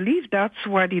I believe that's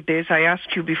what it is. I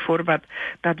asked you before, but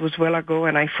that was well ago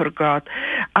and I forgot.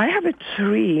 I have a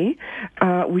tree,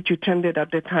 which you tended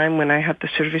at the time when I had the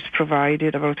service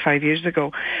provided about 5 years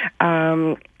ago.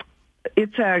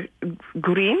 It's a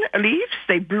green leaves.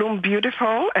 They bloom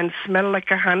beautiful and smell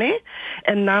like a honey.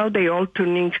 And now they all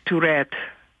turning to red.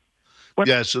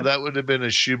 So that would have been a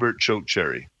Schubert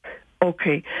chokecherry.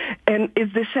 Okay. And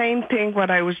it's the same thing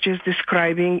what I was just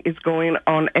describing is going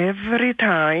on every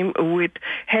time with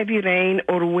heavy rain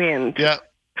or wind. Yeah.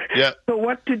 Yeah. So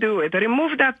what to do with it?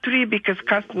 Remove that tree because it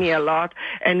cost me a lot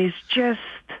and it's just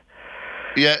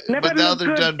but now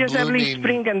they're done just blooming. Early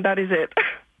spring and that is it.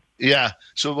 Yeah.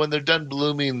 So when they're done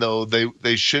blooming though,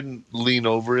 they shouldn't lean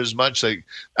over as much. Like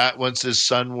once the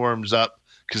sun warms up,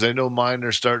 Because I know mine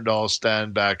are starting to all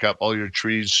stand back up. All your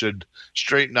trees should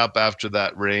straighten up after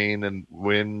that rain and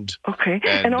wind. Okay.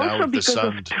 And now also with the because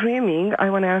sun. of trimming, I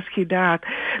want to ask you that.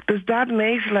 Does that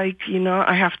make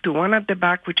I have one at the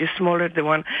back, which is smaller, the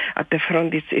one at the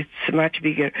front, it's much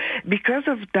bigger. Because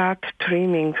of that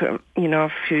trimming, a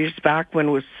few years back when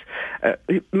it was a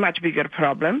much bigger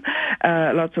problem,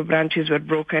 lots of branches were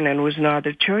broken and was no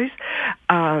other choice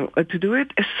to do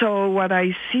it. So what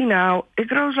I see now, it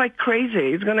grows like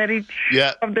crazy. It's going to reach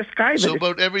of the sky. So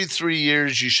about every 3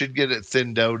 years, you should get it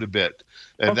thinned out a bit.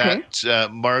 And that,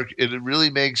 Mark, it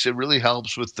really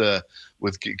helps with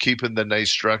keeping the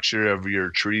nice structure of your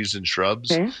trees and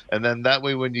shrubs. Okay. And then that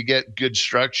way, when you get good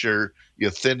structure, you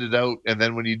thin it out. And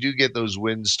then when you do get those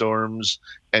wind storms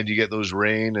and you get those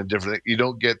rain and different things, you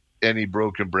don't get any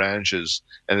broken branches,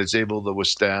 and it's able to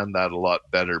withstand that a lot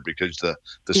better because the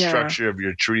structure of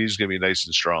your tree is going to be nice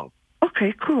and strong.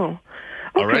 Okay, cool.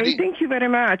 Okay, Alrighty. Thank you very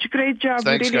much. Great job.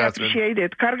 Thanks, we really Catherine. appreciate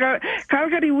it.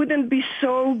 Calgary wouldn't be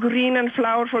so green and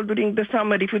flowerful during the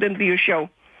summer if it wouldn't be your show.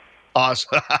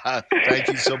 Awesome. Thank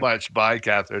you so much. Bye,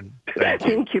 Catherine.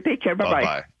 Thank you. Take care.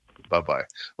 Bye-bye. Bye-bye.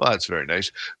 Well, that's very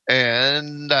nice.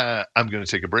 And I'm going to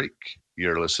take a break.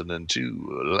 You're listening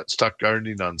to Let's Talk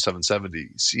Gardening on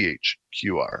 770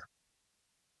 CHQR.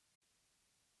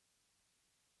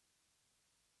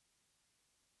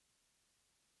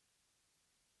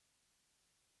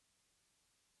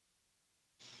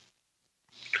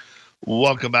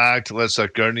 Welcome back to Let's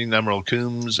Talk Gardening. I'm Earl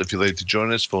Coombs. If you'd like to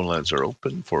join us, phone lines are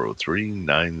open,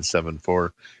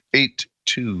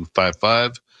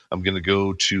 403-974-8255. I'm going to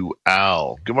go to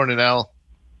Al. Good morning, Al.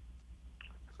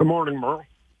 Good morning, Merle.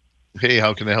 Hey,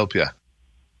 how can I help you?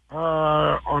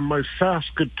 On my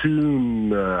Saskatoon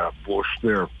bush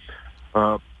there,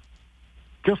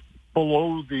 just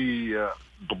below the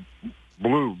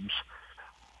blooms,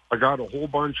 I got a whole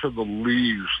bunch of the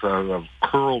leaves that have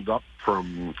curled up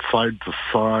from side to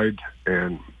side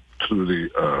and to the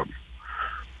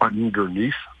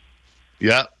underneath.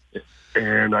 Yeah.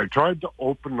 And I tried to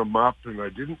open them up, and I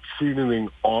didn't see anything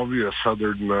obvious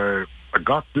other than I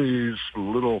got these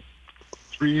three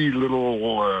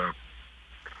little,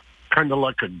 kind of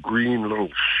like a green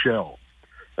little shell.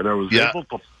 And I was able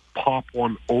to pop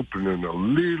one open, and a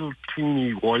little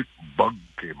teeny white bug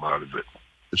came out of it.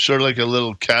 It's sort of like a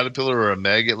little caterpillar or a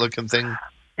maggot-looking thing?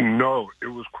 No, it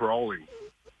was crawling.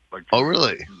 Oh,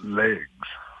 really? Legs.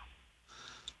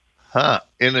 Huh.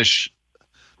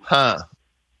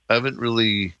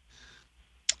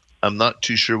 I'm not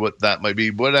too sure what that might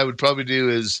be. What I would probably do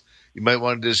is you might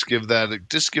want to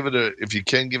if you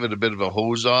can, give it a bit of a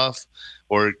hose off,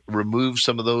 or remove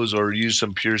some of those, or use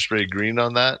some Pure Spray Green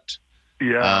on that.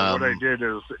 Yeah, what I did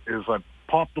is I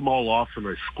popped them all off and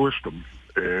I squished them.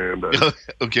 And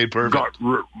okay, perfect. Got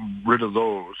rid of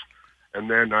those,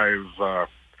 and then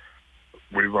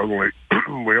we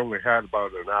only had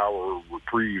about an hour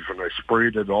reprieve, and I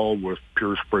sprayed it all with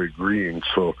Pure Spray Green.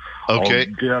 So I'll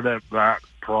get at that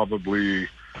probably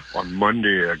on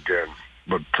Monday again.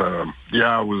 But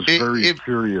I was very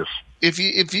curious. If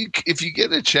you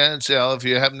get a chance, Al, if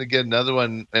you happen to get another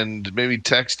one, and maybe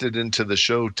text it into the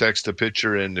show, text a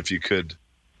picture in if you could.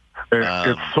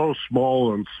 It's so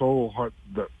small and so hard.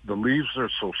 The leaves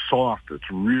are so soft. It's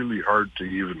really hard to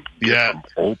even get them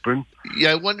open.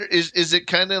 Yeah, I wonder, is it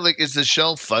kind of like, is the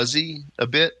shell fuzzy a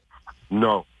bit?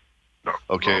 No.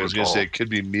 Okay, I was going to say it could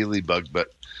be mealybug,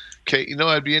 but okay,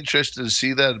 I'd be interested to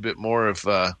see that a bit more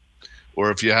or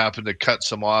if you happen to cut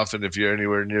some off, and if you're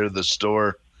anywhere near the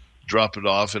store, drop it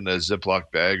off in a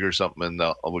Ziploc bag or something, and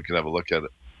we can have a look at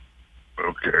it.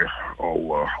 Okay,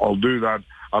 I'll do that.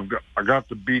 I got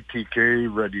the BTK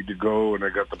ready to go, and I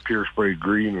got the Pure Spray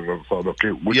Green, and I thought, okay,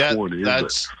 which one is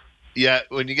it? Yeah,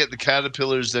 when you get the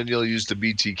caterpillars, then you'll use the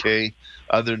BTK.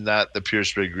 Other than that, the Pure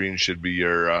Spray Green should be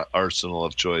your arsenal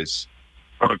of choice.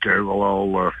 Okay,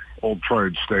 well, I'll try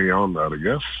and stay on that, I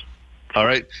guess. All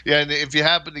right. Yeah, and if you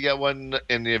happen to get one,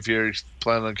 and if you're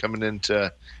planning on coming into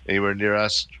anywhere near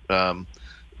us,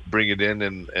 bring it in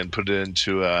and put it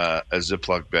into a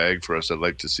Ziploc bag for us. I'd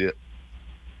like to see it.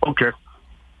 Okay.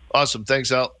 Awesome.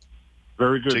 Thanks, Al.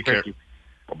 Very good. Take care. You.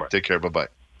 Bye-bye. Take care. Bye-bye.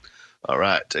 All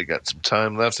right. I got some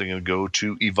time left. I'm going to go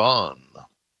to Yvonne.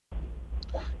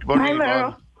 Good morning, Hi,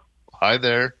 Yvonne. Hi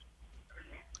there.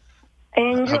 I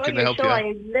enjoy How can I your help show. you?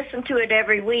 I listen to it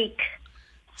every week.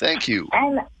 Thank you.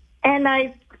 And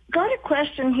I got a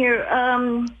question here.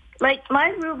 Like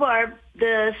my rhubarb,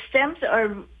 the stems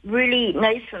are really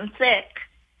nice and thick,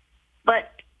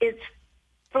 but it's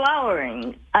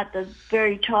flowering at the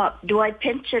very top. Do I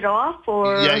pinch it off,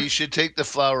 or? Yeah, you should take the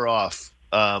flower off,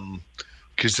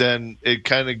 because then it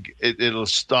it'll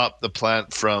stop the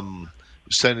plant from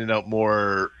sending out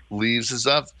more leaves and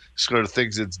stuff, sort of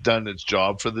thinks it's done its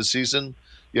job for the season.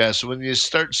 Yeah, so when you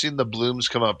start seeing the blooms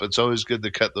come up, it's always good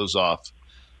to cut those off.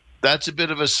 That's a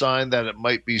bit of a sign that it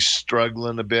might be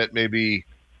struggling a bit. Maybe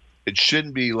it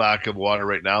shouldn't be lack of water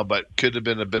right now, but could have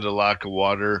been a bit of lack of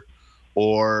water,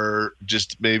 or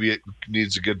just maybe it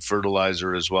needs a good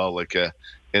fertilizer as well.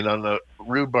 And on the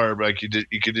rhubarb, like you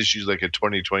could just use like a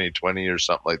 20-20-20 or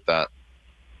something like that.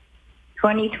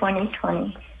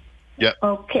 20-20-20. Yep.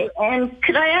 Okay. And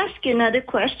could I ask you another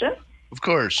question? Of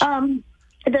course. I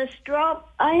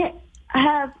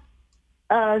have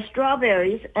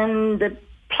strawberries, and the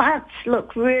plants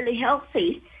look really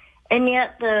healthy, and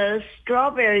yet the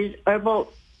strawberries are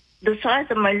about the size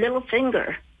of my little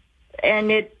finger,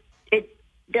 and it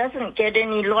doesn't get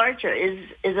any larger. Is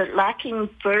it lacking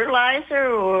fertilizer,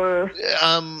 or?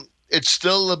 It's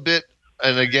still a bit,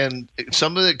 and again,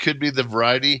 some of it could be the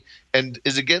variety. And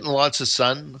is it getting lots of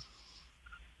sun?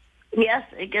 Yes,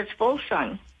 it gets full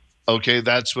sun. Okay,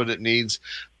 that's what it needs.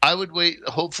 I would wait.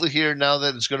 Hopefully here, now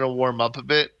that it's going to warm up a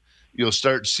bit, you'll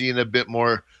start seeing a bit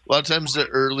more. A lot of times the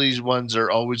early ones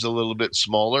are always a little bit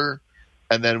smaller.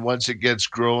 And then once it gets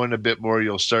growing a bit more,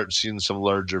 you'll start seeing some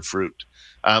larger fruit.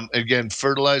 Again,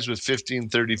 fertilize with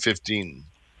 15-30-15,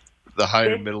 the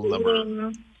higher middle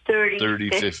number.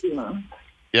 30-15.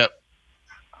 Yep.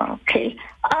 Okay.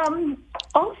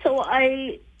 Also,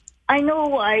 I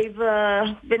know I've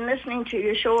been listening to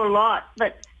your show a lot,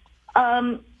 but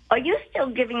are you still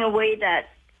giving away that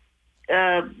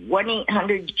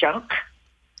 1-800-JUNK?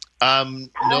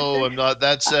 No, I'm not.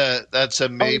 That's a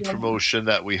May promotion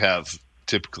that we have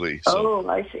typically. So. Oh,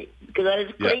 I see. Because I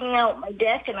was cleaning out my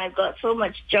deck and I've got so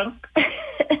much junk.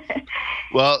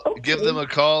 Well, give them a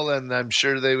call, and I'm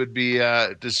sure they would be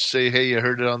just say, "Hey, you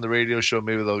heard it on the radio show."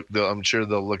 Maybe I'm sure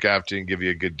they'll look after you and give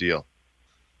you a good deal.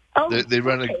 Oh, they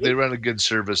run a good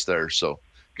service there, so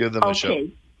give them a show.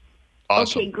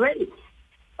 Awesome. Okay, great.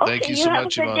 Thank you so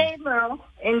much, Yvonne. Have a good day, Merle.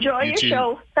 Enjoy your too.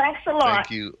 show. Thanks a lot.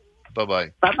 Thank you.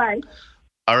 Bye-bye. Bye-bye.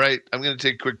 All right, I'm going to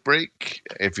take a quick break.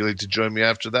 If you'd like to join me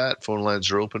after that, phone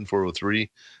lines are open,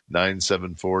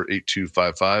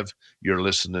 403-974-8255. You're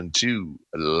listening to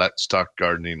Let's Talk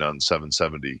Gardening on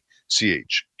 770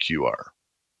 CHQR.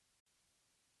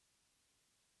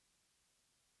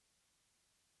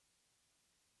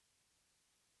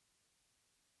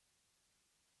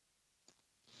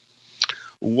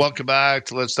 Welcome back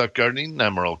to Let's Talk Gardening.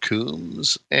 I'm Merle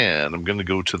Coombs, and I'm going to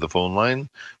go to the phone line.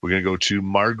 We're going to go to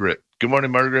Margaret. Good morning,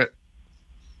 Margaret.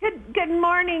 Good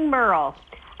morning, Merle.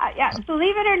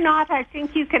 Believe it or not, I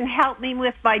think you can help me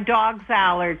with my dog's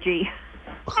allergy.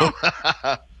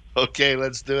 Okay,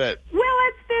 let's do it. Well,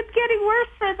 it's been getting worse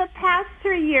for the past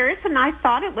 3 years, and I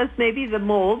thought it was maybe the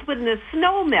mold when the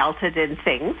snow melted and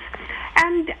things.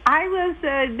 And I was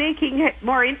making it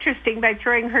more interesting by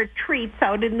throwing her treats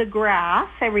out in the grass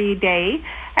every day.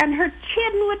 And her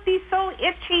chin would be so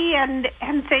itchy and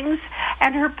things,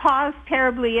 and her paws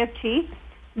terribly itchy.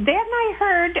 Then I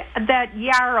heard that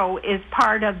yarrow is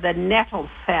part of the nettles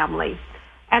family.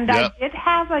 And I did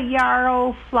have a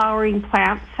yarrow flowering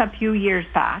plant a few years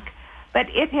back, but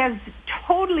it has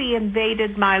totally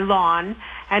invaded my lawn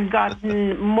and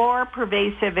gotten more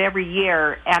pervasive every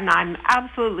year, and I'm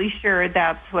absolutely sure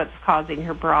that's what's causing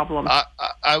her problem.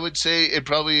 I would say it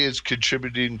probably is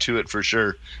contributing to it for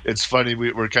sure. It's funny,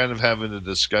 we're kind of having a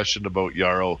discussion about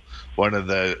yarrow. One of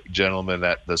the gentlemen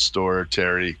at the store,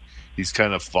 Terry, he's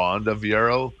kind of fond of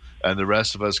yarrow, and the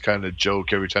rest of us kind of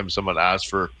joke every time someone asks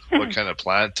for what kind of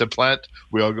plant to plant.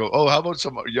 We all go, "Oh, how about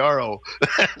some yarrow?"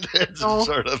 It's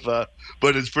sort of, but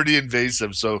it's pretty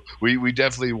invasive. So we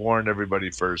definitely warn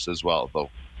everybody first as well. Though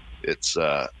it's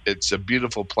a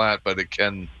beautiful plant, but it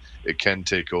can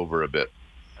take over a bit.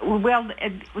 Well,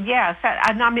 yes,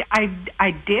 and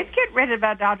I did get rid of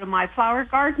it out of my flower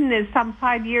garden some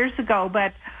 5 years ago,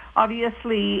 but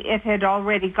obviously it had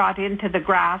already got into the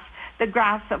grass. The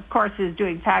grass, of course, is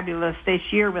doing fabulous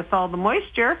this year with all the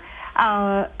moisture,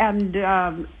 but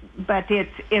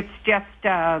it's just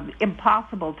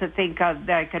impossible to think of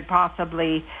that I could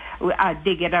possibly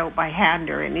dig it out by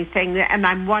hand or anything. And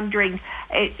I'm wondering,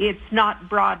 it's not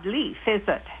broadleaf, is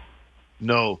it?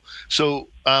 No. So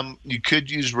you could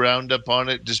use Roundup on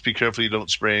it. Just be careful you don't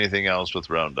spray anything else with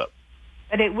Roundup.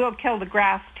 But it will kill the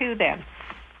grass too then.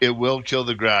 It will kill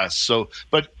the grass. So,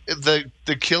 but the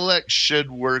Killex should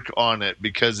work on it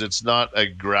because it's not a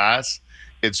grass.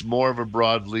 It's more of a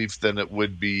broadleaf than it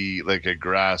would be like a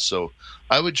grass. So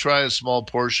I would try a small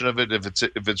portion of it. If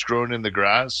it's grown in the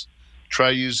grass,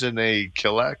 try using a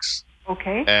Killex.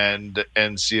 Okay.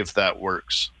 And see if that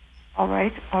works. All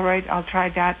right. I'll try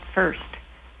that first.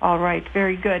 All right,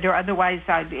 very good. Or otherwise,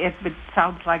 it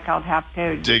sounds like I'll have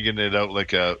to digging it out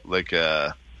like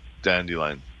a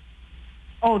dandelion.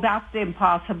 Oh, that's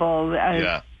impossible.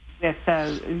 Yeah. With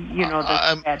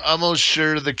I'm almost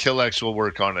sure the Killex will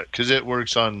work on it because it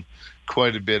works on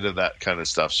quite a bit of that kind of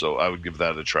stuff. So I would give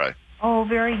that a try. Oh,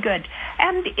 very good.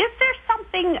 And is there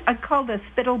something called a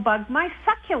spittlebug? My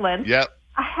succulents. Yep.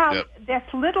 I have this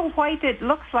little white. It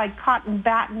looks like cotton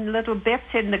batten little bits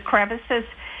in the crevices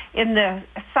in the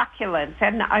succulents,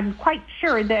 and I'm quite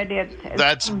sure that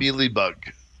that's mealybug.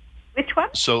 Which one?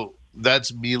 So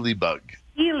that's mealybug.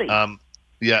 Mealy.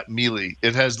 Yeah, mealy.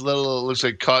 It has little, looks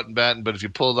like cotton batten, but if you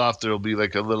pull it off, there'll be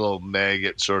like a little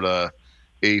maggot sort of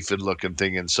aphid-looking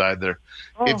thing inside there.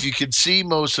 Oh. If you can see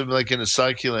most of them, like in a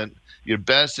succulent, you're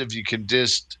best if you can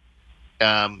just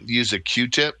use a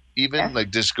Q-tip, even like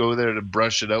just go there to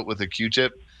brush it out with a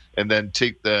Q-tip, and then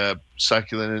take the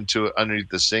succulent into it underneath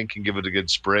the sink and give it a good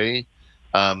spray.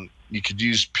 You could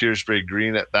use Pure Spray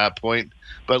Green at that point,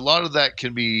 but a lot of that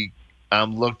can be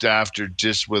looked after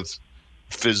just with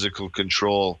physical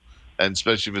control, and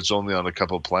especially if it's only on a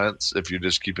couple plants, if you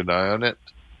just keep an eye on it.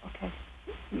 Okay.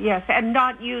 Yes, and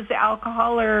not use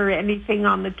alcohol or anything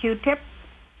on the Q-tip?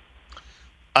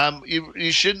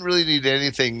 You shouldn't really need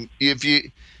anything. If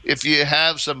you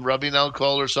have some rubbing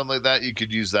alcohol or something like that, you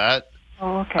could use that.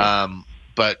 Oh, okay.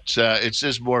 But it's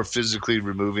just more physically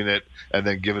removing it and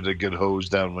then give it a good hose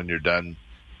down when you're done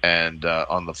and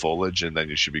on the foliage, and then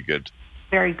you should be good.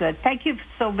 Very good. Thank you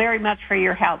so very much for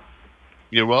your help.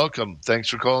 You're welcome. Thanks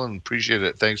for calling. Appreciate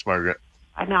it. Thanks, Margaret.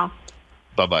 I know.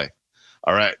 Bye-bye.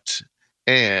 All right.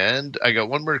 And I got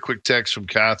one more quick text from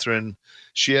Catherine.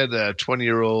 She had a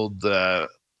 20-year-old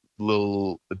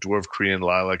little dwarf Korean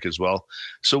lilac as well.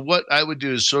 So what I would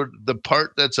do is sort of the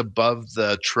part that's above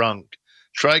the trunk,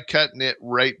 try cutting it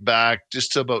right back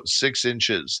just to about 6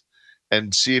 inches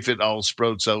and see if it all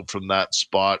sprouts out from that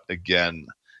spot again.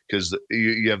 Because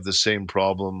you have the same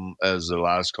problem as the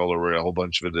last caller where a whole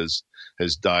bunch of it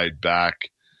has died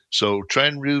back. So try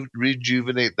and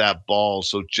rejuvenate that ball.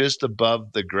 So just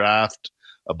above the graft,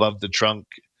 above the trunk,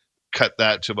 cut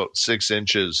that to about 6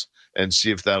 inches and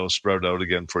see if that'll sprout out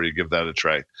again for you. Give that a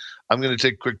try. I'm going to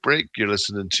take a quick break. You're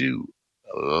listening to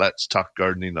Let's Talk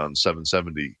Gardening on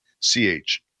 770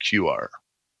 CHQR.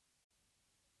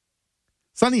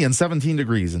 Sunny and 17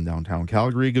 degrees in downtown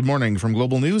Calgary. Good morning from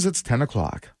Global News. It's 10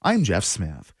 o'clock. I'm Jeff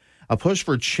Smith. A push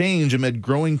for change amid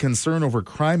growing concern over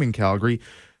crime in Calgary.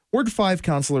 Ward 5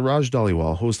 Councillor Raj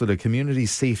Dhaliwal hosted a community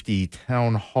safety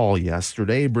town hall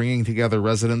yesterday, bringing together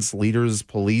residents, leaders,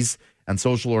 police, and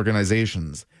social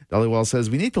organizations. Dhaliwal says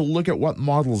we need to look at what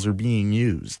models are being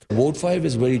used. Ward 5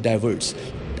 is very diverse.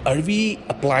 Are we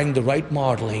applying the right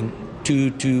modeling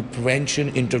to prevention,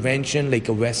 intervention, like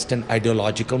a Western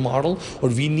ideological model, or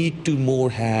we need to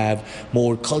have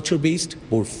more culture-based,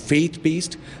 more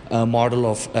faith-based model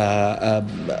of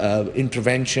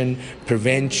intervention,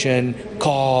 prevention,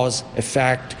 cause,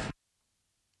 effect.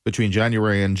 Between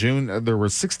January and June, there were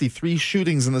 63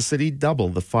 shootings in the city, double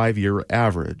the 5-year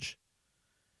average.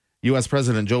 U.S.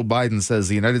 President Joe Biden says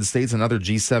the United States and other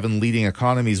G7 leading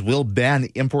economies will ban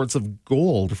imports of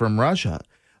gold from Russia.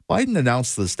 Biden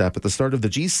announced this step at the start of the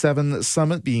G7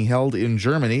 summit being held in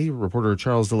Germany. Reporter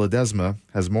Charles de Ledesma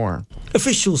has more.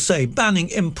 Officials say banning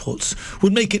imports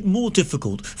would make it more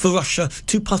difficult for Russia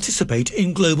to participate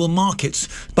in global markets.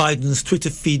 Biden's Twitter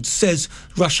feed says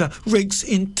Russia rakes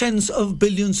in tens of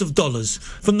billions of dollars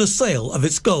from the sale of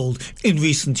its gold. In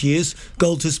recent years,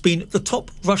 gold has been the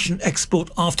top Russian export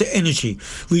after energy,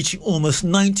 reaching almost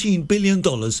 $19 billion,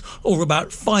 or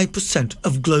about 5%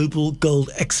 of global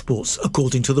gold exports,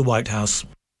 according to the White House.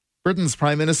 Britain's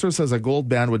Prime Minister says a gold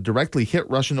ban would directly hit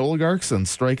Russian oligarchs and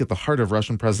strike at the heart of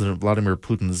Russian President Vladimir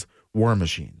Putin's war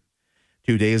machine.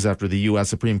 2 days after the U.S.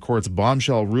 Supreme Court's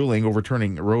bombshell ruling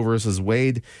overturning Roe v.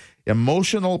 Wade,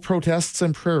 emotional protests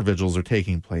and prayer vigils are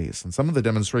taking place, and some of the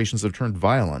demonstrations have turned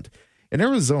violent. In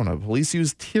Arizona, police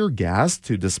used tear gas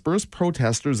to disperse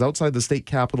protesters outside the state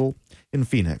capitol in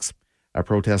Phoenix. A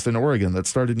protest in Oregon that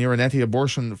started near an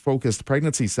anti-abortion-focused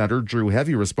pregnancy center drew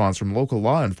heavy response from local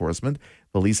law enforcement.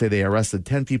 Police say they arrested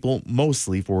 10 people,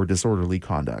 mostly for disorderly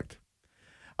conduct.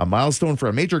 A milestone for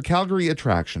a major Calgary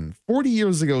attraction. 40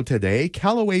 years ago today,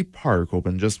 Callaway Park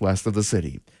opened just west of the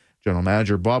city. General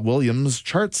Manager Bob Williams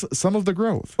charts some of the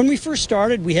growth. When we first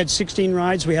started, we had 16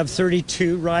 rides. We have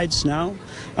 32 rides now.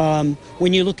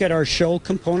 When you look at our show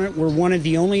component, we're one of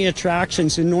the only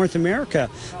attractions in North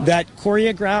America that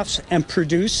choreographs and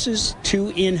produces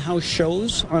 2 in-house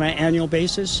shows on an annual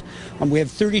basis. We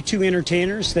have 32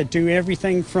 entertainers that do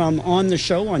everything from on the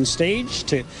show on stage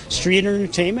to street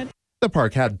entertainment. The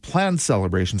park had planned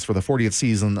celebrations for the 40th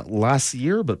season last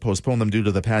year, but postponed them due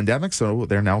to the pandemic, so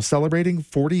they're now celebrating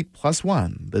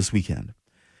 40+1 this weekend.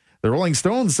 The Rolling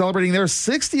Stones celebrating their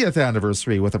 60th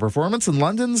anniversary with a performance in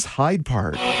London's Hyde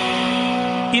Park.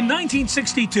 In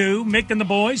 1962, Mick and the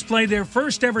boys played their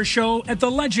first ever show at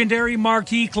the legendary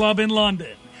Marquee Club in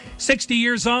London. 60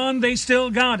 years on, they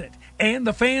still got it. And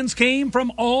the fans came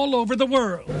from all over the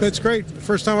world. That's great. The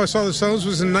first time I saw the Stones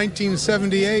was in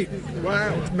 1978.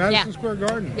 Wow. Madison Square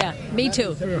Garden. Yeah, me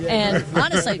too. And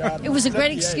honestly, it was a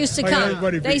great excuse to come.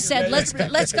 They said, let's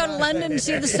go to London and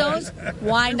see the Stones.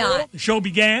 Why not? The show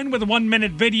began with a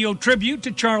 1-minute video tribute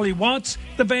to Charlie Watts,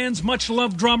 the band's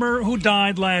much-loved drummer who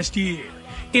died last year.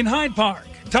 In Hyde Park,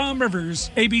 Tom Rivers,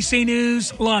 ABC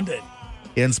News, London.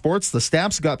 In sports, the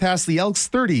Stamps got past the Elks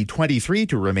 30-23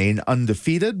 to remain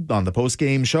undefeated. On the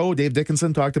post-game show, Dave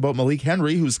Dickinson talked about Malik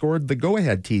Henry, who scored the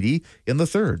go-ahead TD in the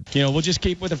third. We'll just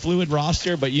keep with a fluid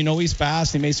roster, but he's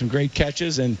fast. He made some great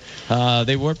catches, and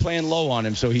they were playing low on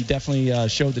him, so he definitely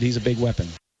showed that he's a big weapon.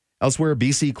 Elsewhere,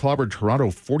 BC clobbered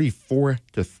Toronto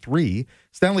 44-3.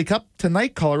 Stanley Cup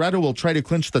tonight, Colorado will try to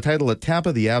clinch the title at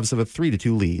Tampa. The Avs have a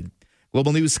 3-2 lead.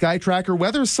 Global News Sky Tracker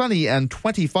weather, sunny and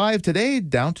 25 today,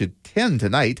 down to 10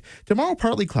 tonight. Tomorrow,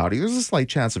 partly cloudy. There's a slight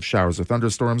chance of showers or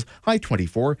thunderstorms, high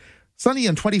 24. Sunny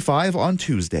and 25 on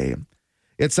Tuesday.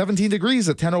 It's 17 degrees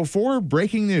at 10:04.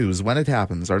 Breaking news when it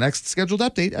happens. Our next scheduled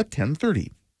update at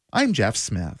 10:30. I'm Jeff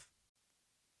Smith.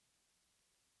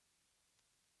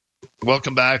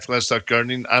 Welcome back to Let's Talk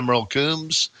Gardening. I'm Earl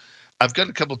Coombs. I've got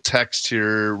a couple texts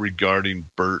here regarding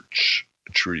birch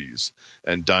trees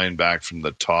and dying back from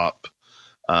the top.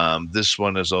 This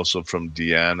one is also from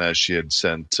Deanna. She had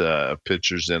sent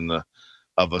pictures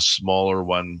of a smaller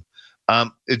one.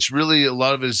 It's really, a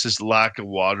lot of it is just lack of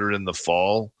water in the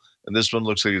fall. And this one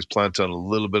looks like it's planted on a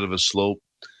little bit of a slope.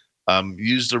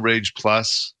 Use the Rage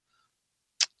Plus.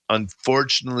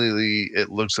 Unfortunately, it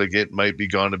looks like it might be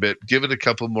gone a bit. Give it a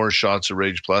couple more shots of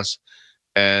Rage Plus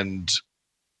and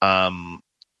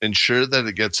ensure that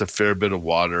it gets a fair bit of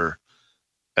water,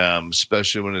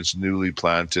 especially when it's newly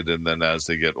planted and then as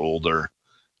they get older,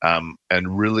 and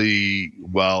really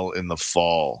well in the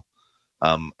fall,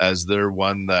 as they're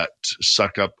one that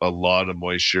suck up a lot of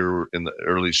moisture in the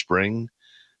early spring.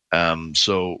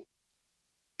 So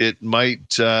it might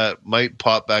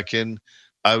pop back in.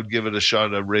 I would give it a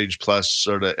shot of Rage Plus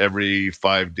sort of every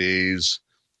 5 days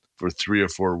for 3 or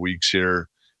 4 weeks here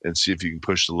and see if you can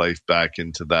push the life back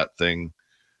into that thing.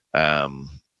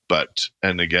 And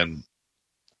again,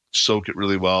 soak it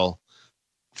really well,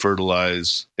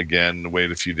 fertilize again,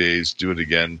 wait a few days, do it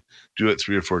again, do it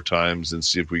 3 or 4 times and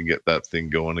see if we can get that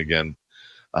thing going again.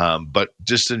 But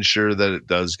just ensure that it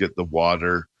does get the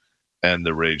water and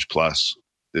the Rage Plus.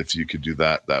 If you could do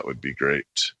that, that would be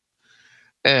great.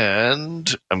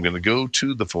 And I'm going to go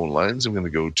to the phone lines. I'm going to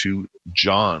go to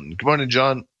John. Good morning,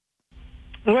 John.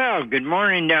 Well, good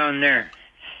morning down there.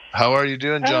 How are you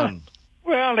doing, John?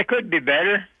 Well, it could be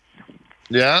better.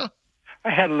 Yeah? I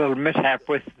had a little mishap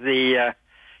with the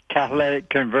catalytic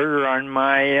converter on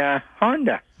my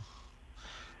Honda.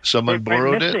 Someone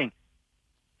borrowed it?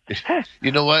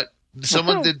 You know what?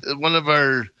 Someone did. One of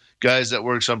our guys that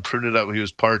works on Printed Up, he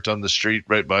was parked on the street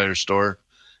right by our store.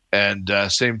 And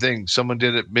same thing. Someone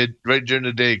did it right during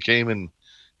the day, came and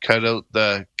cut out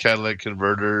the catalytic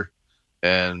converter.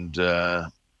 And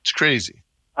it's crazy.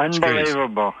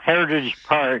 Unbelievable. It's crazy. Heritage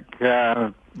Park,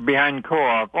 behind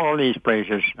Co-op, all these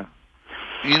places.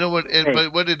 You know what?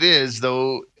 But what it is,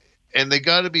 though, and they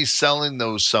got to be selling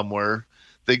those somewhere.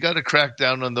 They got to crack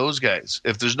down on those guys.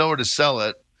 If there's nowhere to sell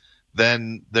it,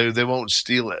 then they won't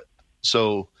steal it.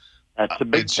 So that's a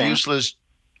big thing. Useless.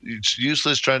 It's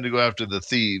useless trying to go after the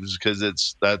thieves because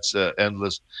that's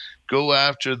endless. Go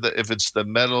after if it's the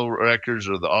metal records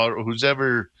or the auto, who's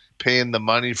ever paying the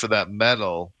money for that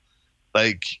metal,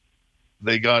 like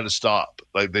they got to stop.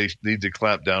 Like they need to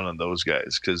clamp down on those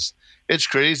guys because it's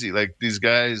crazy. Like these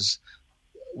guys,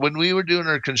 when we were doing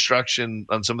our construction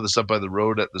on some of the stuff by the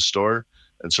road at the store,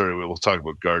 and sorry, we'll talk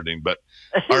about gardening, but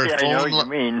our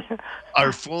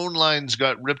our phone lines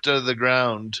got ripped out of the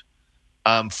ground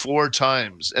 4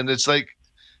 times, and it's like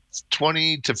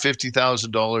 $20,000 to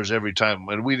 $50,000 every time,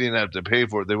 and we didn't have to pay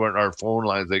for it. They weren't our phone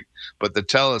lines, but the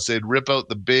TELUS, they'd rip out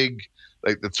the big,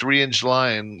 like the 3-inch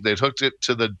line. They'd hooked it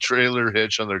to the trailer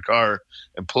hitch on their car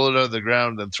and pull it out of the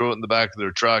ground and throw it in the back of their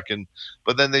truck.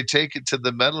 But then they take it to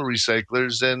the metal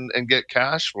recyclers and get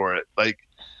cash for it. Like,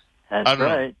 that's I don't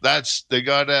right. know. They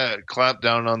gotta clamp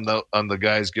down on the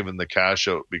guys giving the cash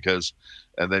out because.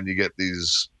 And then you get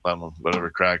these, I don't know,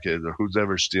 whatever crackheads or who's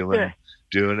ever stealing,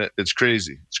 doing it. It's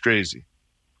crazy. It's crazy.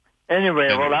 Anyway,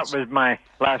 well, that was my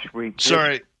last week.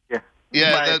 Sorry. Yeah.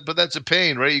 Yeah, but that's a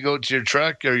pain, right? You go to your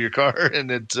truck or your car,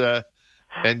 and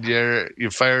and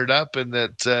you're fired up, and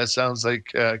that sounds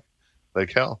like hell.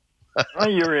 Well,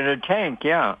 you're in a tank,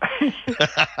 yeah.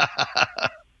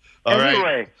 All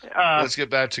anyway, right, let's get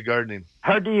back to gardening.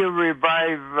 How do you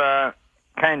revive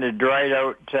kind of dried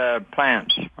out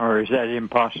plants, or is that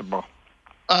impossible?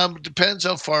 Depends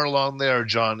how far along they are,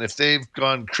 John. If they've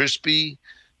gone crispy,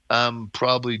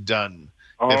 probably done.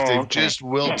 If they've just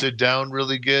wilted down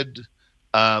really good,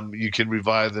 you can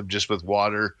revive them just with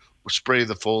water. Spray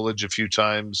the foliage a few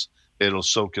times. It'll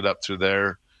soak it up through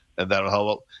there, and that'll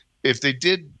help. If they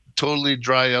did totally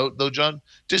dry out, though, John,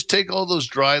 just take all those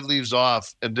dry leaves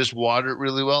off and just water it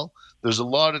really well. There's a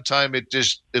lot of time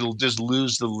it'll just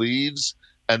lose the leaves,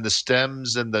 and the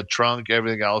stems and the trunk,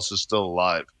 everything else is still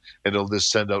alive. And it'll just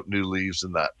send out new leaves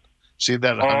and that. Seen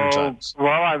that 100 times.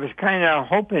 Well, I was kind of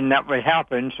hoping that would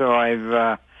happen, so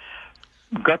I've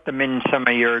got them in some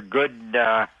of your good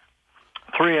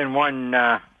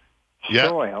 3-in-1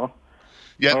 soil.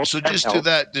 Yeah, so just do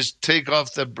that. Just take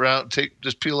off the brown,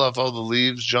 just peel off all the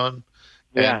leaves, John,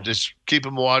 and just keep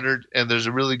them watered, and there's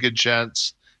a really good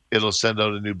chance it'll send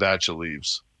out a new batch of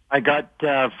leaves. I got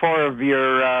 4 of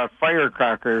your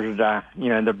firecrackers,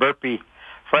 the burpee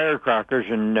firecrackers,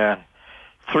 and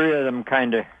 3 of them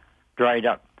kind of dried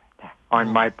up on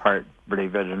my part,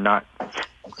 believe it or not.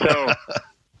 So,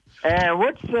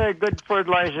 what's a good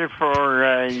fertilizer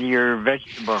for your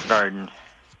vegetable garden?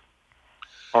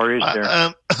 Or is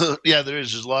there? Yeah, there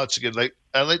is. There's lots of good.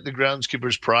 I like the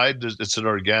Groundskeeper's Pride. It's an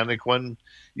organic one.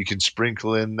 You can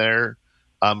sprinkle in there.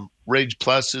 Rage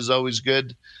Plus is always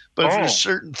good. But if there's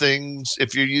certain things,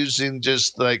 if you're using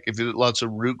just if you lots of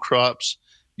root crops,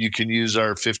 you can use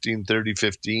our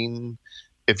 15-30-15.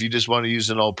 If you just want to use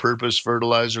an all-purpose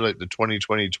fertilizer, like the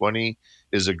 20-20-20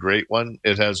 is a great one.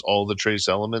 It has all the trace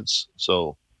elements.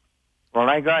 So, well,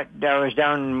 I was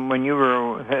down when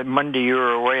Monday you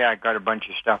were away. I got a bunch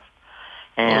of stuff,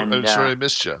 and I'm sorry I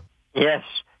missed you. Yes,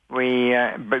 but we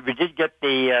did get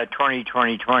the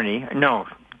 20-20-20. No,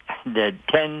 the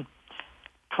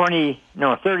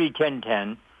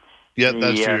 30-10-10. Yeah,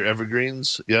 that's for your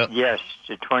evergreens. Yeah. Yes,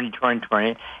 the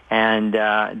 20-20-20 and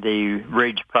the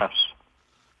Rage Plus.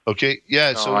 Okay,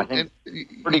 yeah. So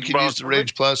you can use the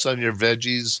Rage Plus on your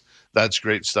veggies. That's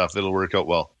great stuff. It'll work out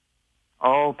well.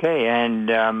 Okay, and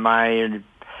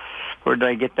where did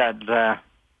I get that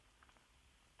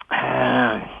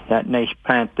that nice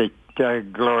plant that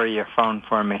Gloria found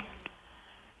for me?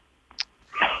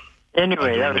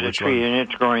 Anyway, that was a tree, and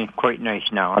it's growing quite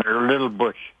nice now. A little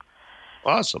bush.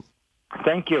 Awesome.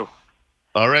 Thank you.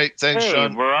 All right, thanks,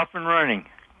 Sean. We're off and running.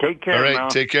 Take care. All right, Mel.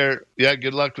 take care. Yeah,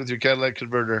 good luck with your catalytic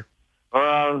converter.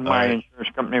 Well, my insurance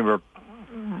company were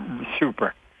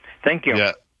super. Thank you.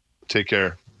 Yeah, take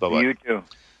care. Bye-bye. You too.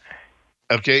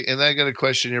 Okay, and I got a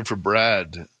question here for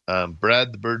Brad.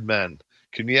 Brad the Birdman.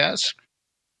 Can you ask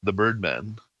the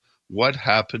Birdman what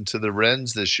happened to the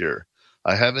wrens this year?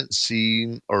 I haven't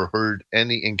seen or heard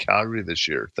any in Calgary this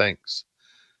year. Thanks.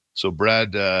 So,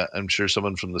 Brad, I'm sure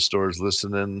someone from the store is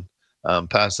listening.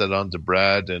 Pass that on to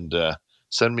Brad and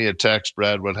send me a text,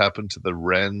 Brad, what happened to the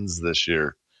wrens this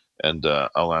year? And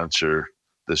I'll answer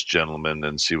this gentleman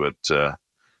and see what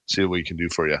we can do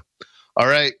for you. All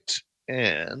right.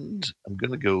 And I'm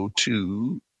going to go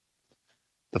to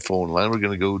the phone line. We're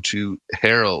going to go to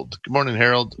Harold. Good morning,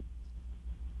 Harold.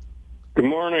 Good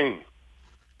morning.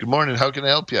 Good morning. How can I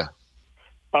help you?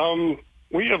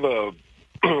 We have a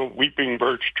weeping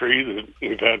birch tree that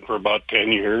we've had for about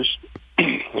 10 years.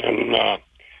 And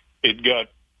it got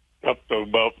up to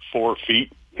about 4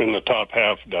 feet and the top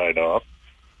half died off.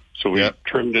 So we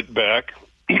trimmed it back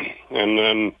and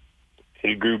then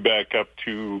it grew back up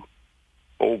to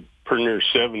pretty near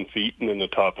 7 feet and then the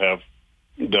top half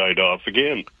died off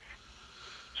again.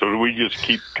 So do we just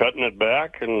keep cutting it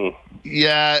back?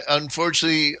 Yeah,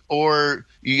 unfortunately, or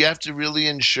you have to really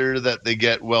ensure that they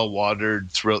get well watered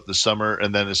throughout the summer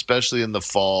and then especially in the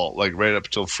fall, like right up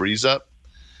till freeze up.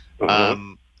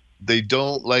 They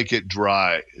don't like it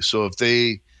dry. So if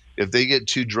they get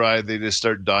too dry, they just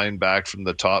start dying back from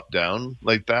the top down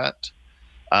like that.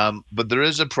 But there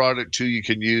is a product too you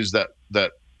can use that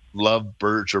love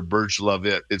birch or birch love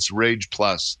it. It's Rage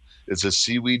Plus. It's a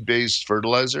seaweed based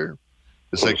fertilizer.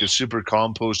 It's like a super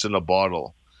compost in a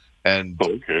bottle. And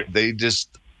they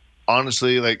just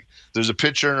honestly, like, there's a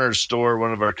picture in our store.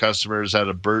 One of our customers had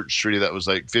a birch tree that was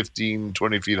like 15,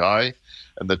 20 feet high,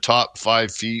 and the top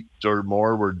 5 feet or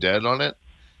more were dead on it.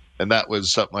 And that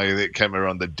was something like that. Can't remember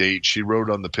on the date. She wrote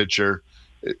on the picture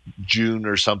June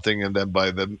or something, and then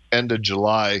by the end of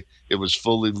July, it was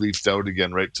fully leafed out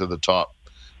again right to the top.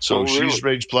 So she's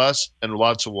Rage Plus and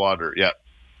lots of water. Yeah.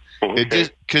 Okay. It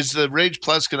just because the Rage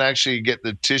Plus can actually get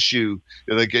the tissue,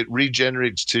 like it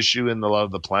regenerates tissue in a lot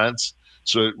of the plants,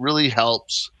 so it really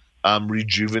helps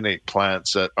rejuvenate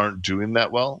plants that aren't doing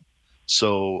that well.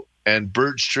 So, and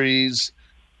birch trees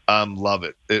love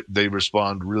it. They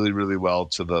respond really, really well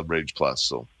to the Rage Plus.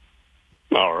 So,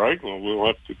 all right, well, we'll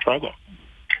have to try that.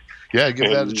 Yeah,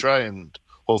 give that a try, and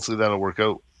hopefully that'll work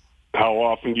out. How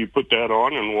often do you put that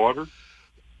on and water?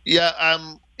 Yeah,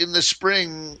 in the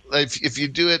spring, if you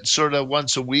do it sort of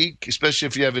once a week, especially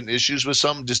if you're having issues with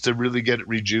something, just to really get it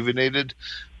rejuvenated.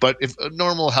 But if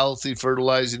normal, healthy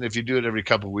fertilizing, if you do it every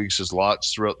couple of weeks, is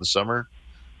lots throughout the summer.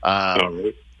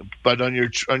 Right. But on your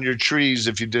trees,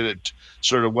 if you did it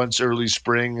sort of once early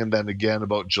spring and then again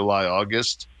about July,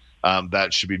 August,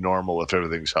 that should be normal if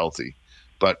everything's healthy.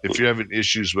 But if you're having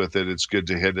issues with it, it's good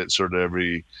to hit it sort of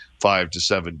every 5 to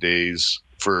 7 days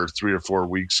for 3 or 4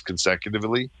 weeks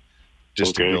consecutively,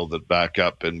 just to build it back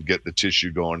up and get the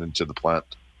tissue going into the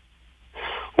plant.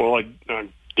 Well, I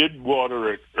did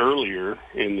water it earlier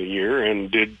in the year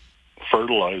and did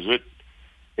fertilize it,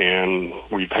 and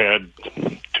we've had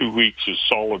 2 weeks of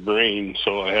solid rain,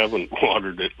 so I haven't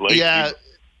watered it lately. Yeah,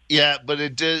 but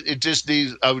it just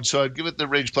needs. I'd give it the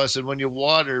Rage Plus, and when you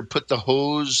water, put the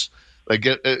hose, like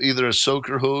get either a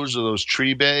soaker hose or those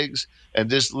tree bags, and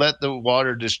just let the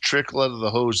water just trickle out of the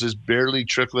hose, just barely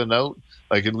trickling out.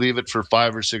 Like, and leave it for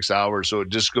 5 or 6 hours, so it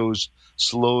just goes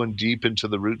slow and deep into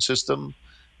the root system.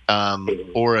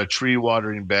 Or a tree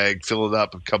watering bag, fill it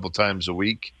up a couple times a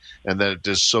week, and then it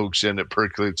just soaks in. It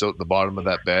percolates out the bottom of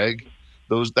that bag.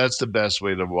 That's the best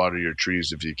way to water your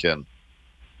trees if you can.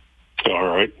 All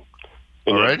right.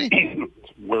 Alrighty.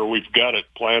 Where we've got it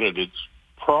planted, it's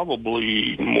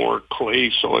probably more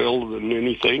clay soil than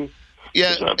anything.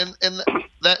 Yeah, and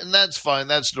that's fine.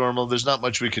 That's normal. There's not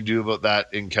much we can do about that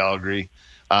in Calgary.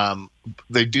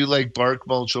 They do like bark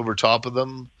mulch over top of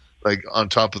them, like on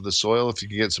top of the soil. If you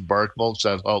can get some bark mulch,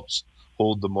 that helps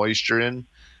hold the moisture in.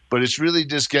 But it's really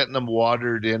just getting them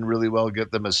watered in really well,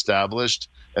 get them established,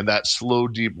 and that slow,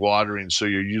 deep watering, so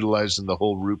you're utilizing the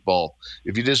whole root ball.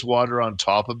 If you just water on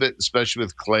top of it, especially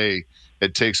with clay,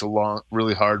 it takes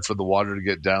really hard for the water to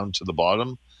get down to the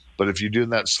bottom. But if you're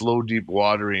doing that slow, deep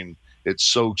watering, it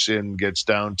soaks in, gets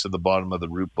down to the bottom of the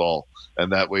root ball,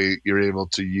 and that way you're able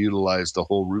to utilize the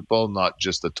whole root ball, not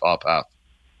just the top half.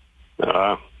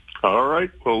 All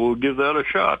right. Well, we'll give that a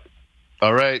shot.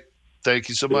 All right. Thank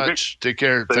you so much. Take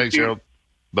care. Thanks, Harold.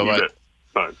 Bye-bye.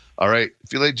 Bye. All right.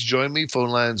 If you'd like to join me, phone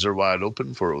lines are wide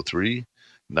open,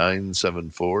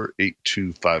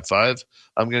 403-974-8255.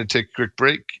 I'm going to take a quick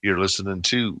break. You're listening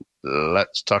to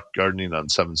Let's Talk Gardening on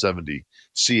 770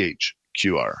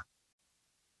 CHQR.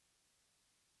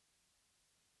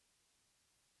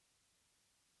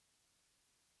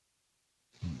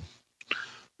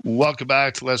 Welcome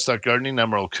back to Let's Talk Gardening.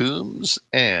 I'm Earl Coombs,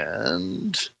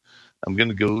 and I'm going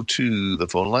to go to the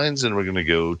phone lines, and we're going to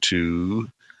go to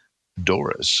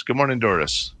Doris. Good morning,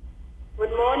 Doris.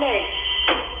 Good morning.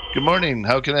 Good morning.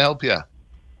 How can I help you?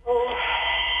 Oh,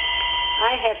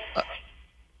 I have...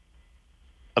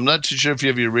 I'm not too sure if you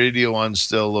have your radio on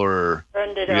still or...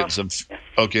 Turned it off.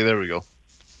 Okay, there we go.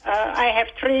 I have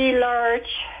 3 large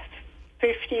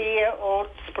 50-year-old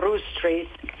spruce trees,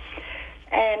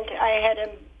 and I had them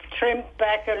trimmed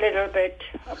back a little bit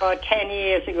about 10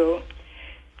 years ago.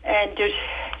 And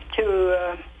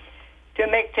to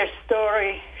make the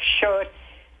story short,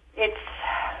 it's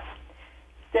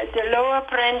the lower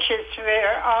branches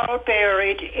were all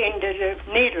buried in the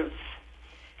needles.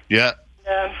 Yeah.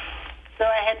 So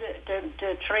I had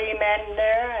the tree man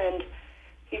there, and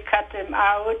he cut them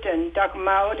out and dug them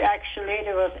out. Actually,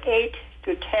 there was 8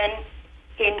 to 10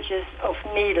 inches of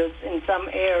needles in some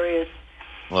areas.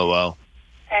 Oh, wow.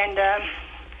 And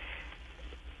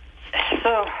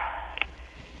so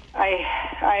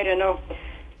I don't know.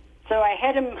 So I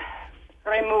had them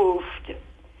removed,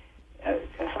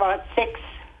 about 6,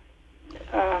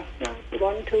 1,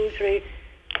 2, 3,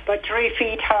 but 3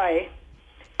 feet high.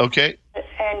 Okay.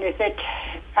 And they said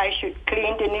I should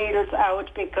clean the needles out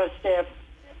because they're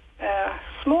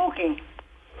smoking.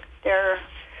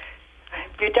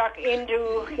 We dug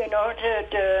into,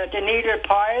 the needle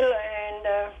pile, and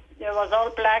there was all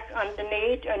black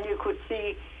underneath, and you could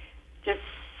see just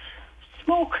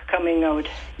smoke coming out.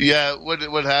 Yeah,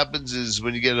 what happens is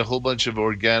when you get a whole bunch of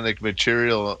organic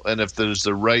material, and if there's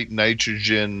the right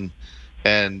nitrogen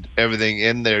and everything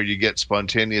in there, you get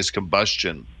spontaneous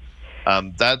combustion.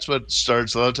 That's what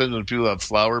starts a lot of times when people have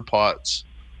flower pots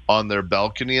on their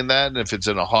balcony and that, and if it's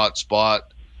in a hot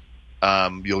spot,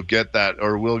 you'll get that,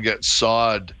 or we'll get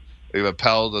sod. Like a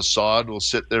pallet of sod will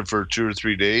sit there for 2 or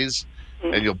 3 days,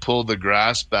 and you'll pull the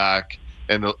grass back,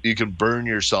 and you can burn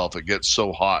yourself. It gets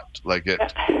so hot, you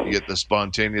get the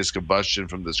spontaneous combustion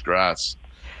from this grass.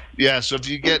 Yeah, so if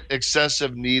you get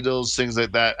excessive needles, things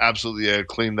like that, absolutely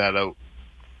clean that out.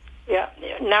 Yeah.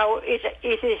 Now it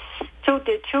is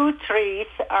the two trees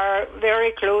are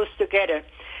very close together.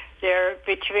 They're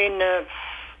between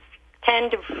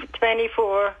 10 to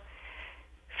 24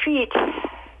 feet.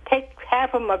 Take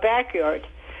half of my backyard,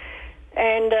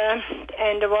 and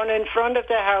the one in front of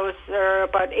the house are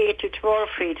about 8 to 12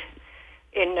 feet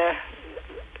in the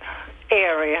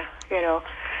area.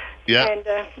 Yeah. And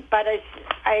but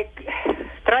I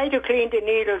try to clean the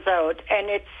needles out, and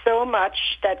it's so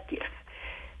much that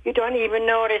you don't even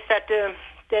notice that the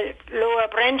lower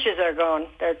branches are gone.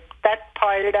 They're that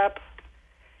piled up.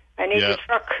 I need a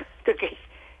truck to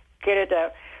get it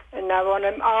out. And I want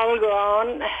them all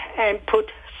gone and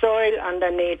put soil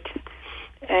underneath.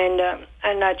 And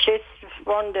I just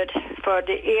wondered, for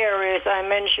the areas I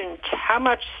mentioned, how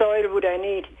much soil would I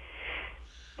need?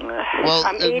 Well,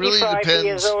 I'm 85 really depends.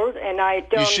 years old, and I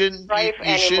don't drive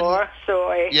anymore.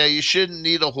 You shouldn't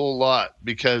need a whole lot,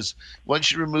 because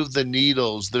once you remove the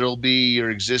needles, there'll be your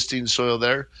existing soil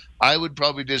there. I would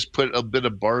probably just put a bit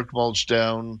of bark mulch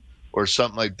down or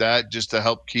something like that, just to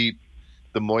help keep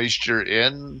the moisture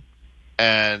in,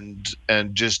 and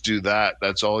just do that.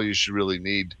 That's all you should really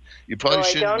need. You probably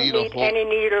shouldn't need a whole. Any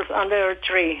needles under a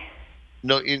tree.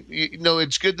 No,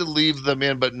 it's good to leave them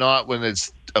in, but not when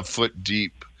it's a foot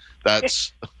deep.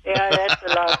 That's that's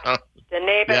a lot. The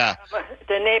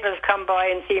neighbors come by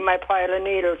and see my pile of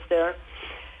needles there.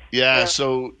 Yeah,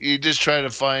 so you just try to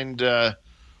find,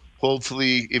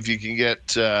 hopefully, if you can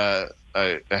get a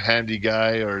handy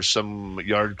guy or some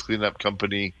yard cleanup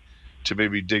company to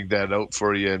maybe dig that out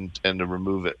for you and to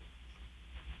remove it.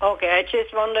 Okay, I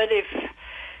just wondered if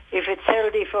it's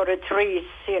healthy for the trees.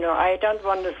 I don't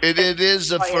want to. It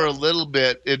is for a little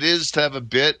bit. It is to have a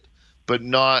bit, but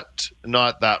not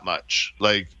that much.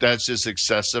 That's just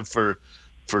excessive for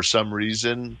some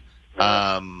reason.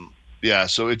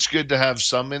 So it's good to have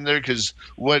some in there, because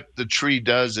what the tree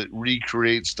does, it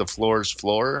recreates the floor's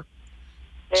floor.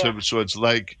 Yeah. So it's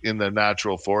like in the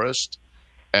natural forest,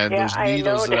 and those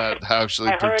needles that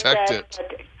actually protect it.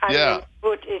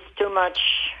 Wood is too much,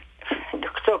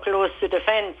 so close to the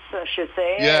fence, I should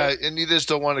say. Yeah, and you just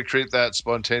don't want to create that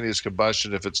spontaneous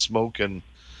combustion if it's smoking.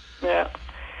 Yeah.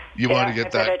 You want to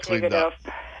get that cleaned up.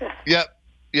 Yeah,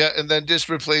 and then just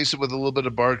replace it with a little bit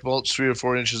of bark mulch, 3 or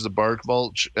 4 inches of bark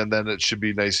mulch, and then it should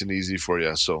be nice and easy for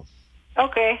you. So.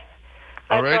 Okay.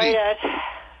 I'll try that.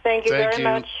 Thank you very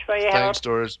much for your help. Thanks,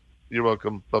 Doris. You're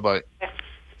welcome. Bye-bye. Yeah.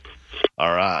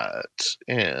 All right,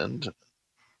 and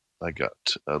I got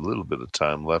a little bit of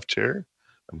time left here.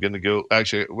 I'm going to go.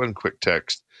 Actually, one quick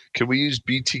text. Can we use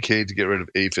BTK to get rid of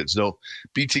aphids? No,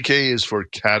 BTK is for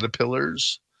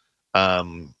caterpillars.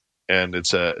 And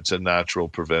it's a natural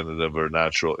preventative or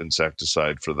natural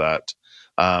insecticide for that.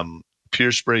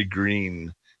 Pure Spray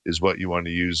Green is what you want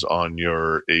to use on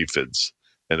your aphids,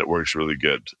 and it works really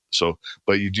good. So,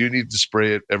 but you do need to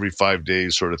spray it every 5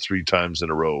 days, sort of 3 times in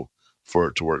a row, for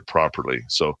it to work properly.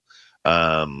 So,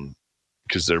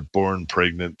 because they're born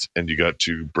pregnant, and you got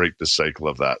to break the cycle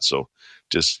of that. So,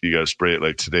 you got to spray it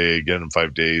like today, again in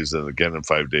 5 days, and again in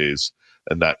 5 days.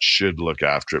 And that should look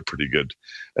after it pretty good.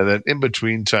 And then in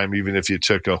between time, even if you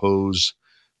took a hose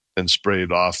and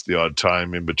sprayed off the odd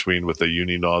time in between with a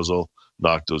uni nozzle,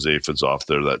 knock those aphids off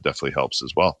there. That definitely helps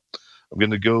as well. I'm going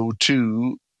to go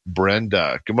to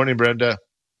Brenda. Good morning, Brenda.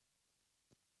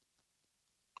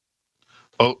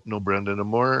 Oh, no Brenda no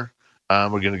more. We're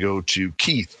going to go to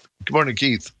Keith. Good morning,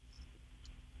 Keith.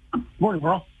 Morning,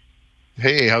 Merle.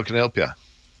 Hey, how can I help you?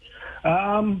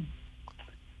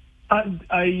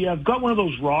 I've got one of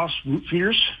those Ross root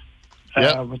feeders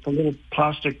with the little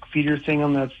plastic feeder thing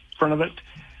on the front of it.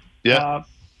 Yeah.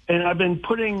 And I've been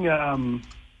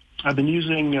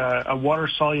using a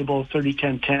water-soluble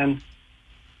 30-10-10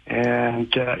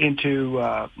 and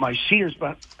into my cedars.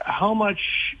 But how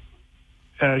much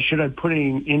should I put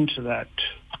into that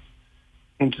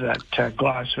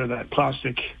glass or that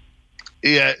plastic?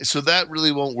 Yeah, so that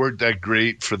really won't work that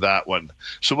great for that one.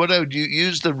 So what I would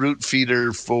use the root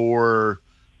feeder for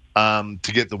to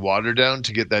get the water down,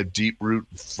 to get that deep root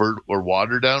or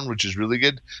water down, which is really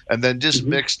good. And then just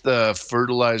mix the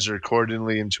fertilizer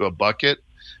accordingly into a bucket,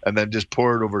 and then just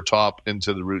pour it over top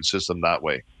into the root system that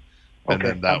way. And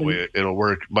then that way it'll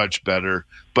work much better.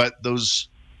 But those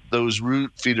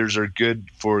root feeders are good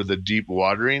for the deep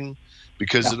watering,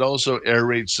 because it also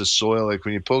aerates the soil. Like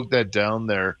when you poke that down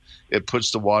there, it puts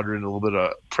the water in a little bit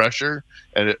of pressure,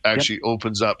 and it actually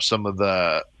opens up some of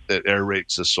it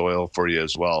aerates the soil for you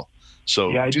as well.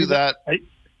 So do that.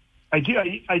 I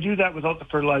do that without the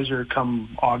fertilizer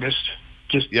come August.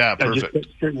 Perfect. Just put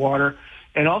straight water,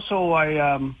 and also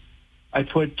I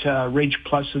put Rage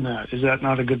Plus in that. Is that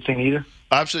not a good thing either?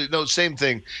 Absolutely. No, same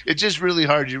thing. It's just really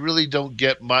hard. You really don't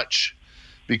get much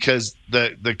because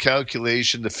the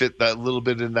calculation to fit that little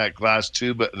bit in that glass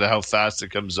tube, but how fast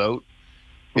it comes out.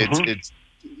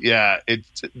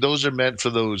 Those are meant for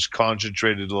those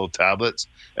concentrated little tablets,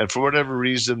 and for whatever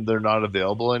reason, they're not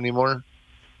available anymore.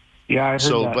 Yeah, I heard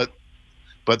that.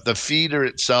 But the feeder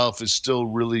itself is still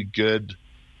really good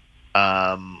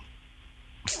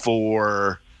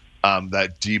for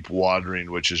that deep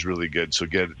watering, which is really good. So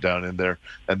get it down in there,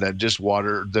 and then just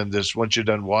water. Then once you're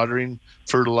done watering,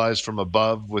 fertilize from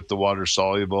above with the water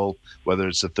soluble, whether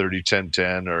it's the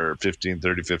 30-10-10 or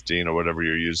 15-30-15 or whatever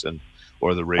you're using,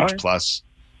 or the Rage Plus,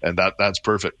 and that's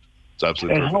perfect. It's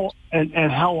absolutely perfect.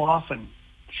 And how often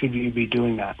should you be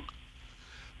doing that?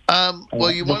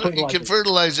 Well, you can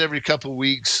fertilize every couple of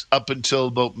weeks up until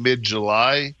about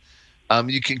mid-July.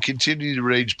 You can continue to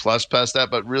Rage Plus past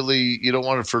that, but really you don't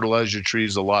want to fertilize your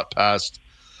trees a lot past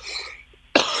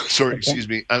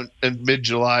in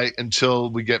mid-July until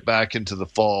we get back into the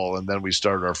fall, and then we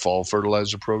start our fall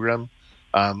fertilizer program.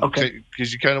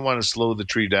 Because you kind of want to slow the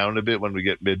tree down a bit when we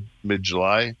get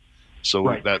mid-July.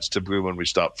 So that's typically when we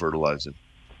stop fertilizing.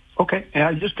 Okay, and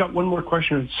I just got one more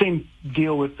question. Same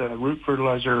deal with the root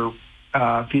fertilizer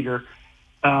feeder.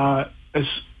 I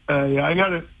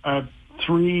got a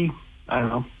 3,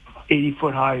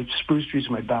 80-foot high spruce trees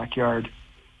in my backyard.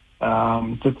 The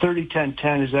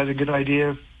 30-10-10, is that a good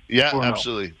idea? Yeah,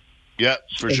 absolutely. No? Yeah,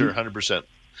 for sure, 100%.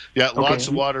 Yeah, lots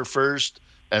of water first,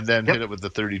 and then hit it with the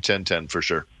 30-10-10 for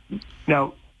sure.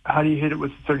 Now, how do you hit it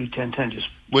with the 30-10-10? Just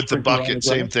with the bucket,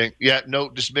 same thing. Yeah, no,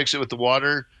 just mix it with the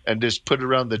water and just put it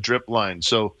around the drip line.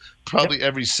 So probably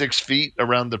every 6 feet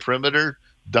around the perimeter,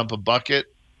 dump a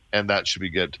bucket, and that should be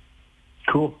good.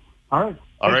 Cool. All right.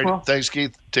 All right. Thanks,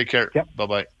 Keith. Take care. Yep.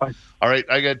 Bye-bye. Bye. All right.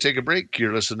 I got to take a break.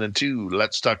 You're listening to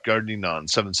Let's Talk Gardening on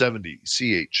 770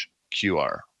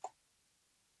 CHQR.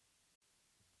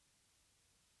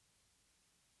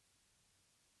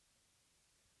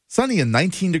 Sunny and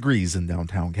 19 degrees in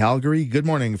downtown Calgary. Good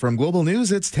morning from Global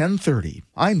News. It's 10:30.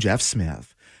 I'm Jeff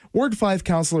Smith. Ward 5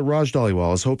 Councillor Raj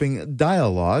Dhaliwal is hoping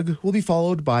dialogue will be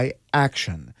followed by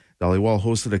action. Dhaliwal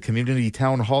hosted a community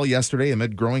town hall yesterday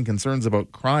amid growing concerns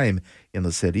about crime in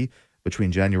the city.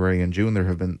 Between January and June, there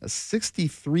have been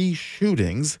 63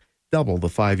 shootings, double the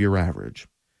 5-year average.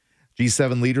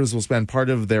 G7 leaders will spend part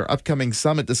of their upcoming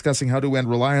summit discussing how to end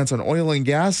reliance on oil and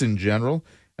gas in general,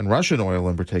 and Russian oil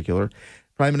in particular.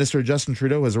 Prime Minister Justin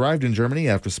Trudeau has arrived in Germany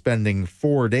after spending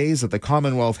 4 days at the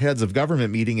Commonwealth Heads of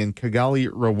Government meeting in Kigali,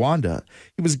 Rwanda.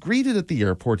 He was greeted at the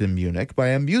airport in Munich by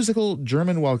a musical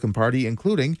German welcome party,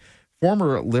 including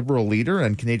former Liberal leader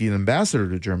and Canadian ambassador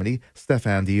to Germany,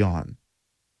 Stéphane Dion.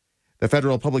 The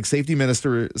federal public safety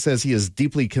minister says he is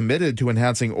deeply committed to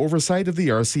enhancing oversight of the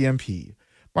RCMP.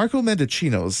 Marco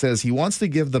Mendicino says he wants to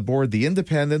give the board the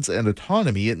independence and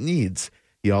autonomy it needs.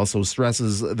 He also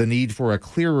stresses the need for a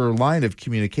clearer line of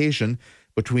communication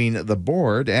between the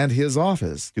board and his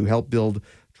office to help build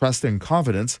trust and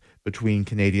confidence between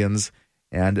Canadians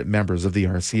and members of the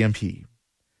RCMP.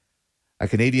 A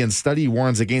Canadian study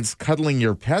warns against cuddling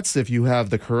your pets if you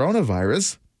have the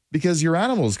coronavirus because your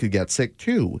animals could get sick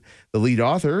too. The lead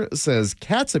author says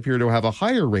cats appear to have a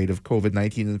higher rate of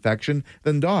COVID-19 infection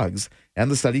than dogs, and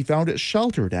the study found that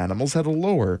sheltered animals had a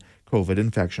lower COVID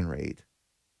infection rate.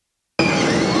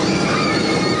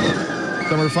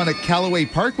 Summer fun at Callaway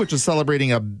Park, which is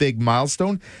celebrating a big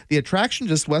milestone. The attraction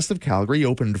just west of Calgary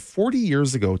opened 40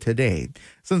 years ago today.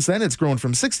 Since then, it's grown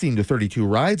from 16 to 32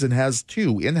 rides and has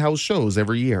 2 in-house shows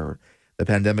every year. The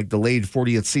pandemic delayed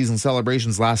 40th season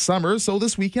celebrations last summer, so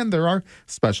this weekend there are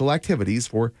special activities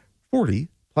for 40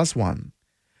 plus 1.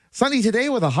 Sunny today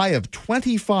with a high of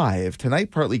 25.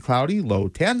 Tonight, partly cloudy, low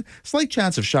 10. Slight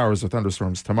chance of showers or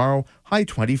thunderstorms tomorrow, high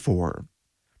 24.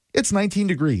 It's 19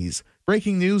 degrees.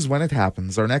 Breaking news when it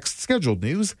happens. Our next scheduled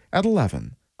news at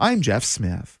 11. I'm Jeff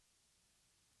Smith.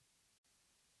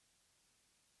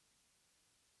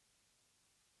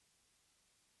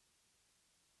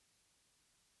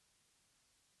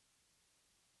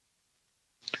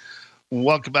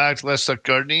 Welcome back to Let's Talk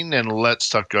Gardening, and Let's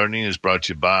Talk Gardening is brought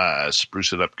to you by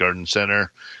Spruce It Up Garden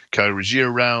Center, Calgary's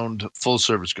year-round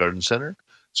full-service garden center.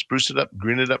 Spruce it up,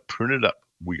 green it up, prune it up.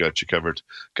 We got you covered.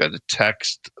 Got a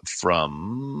text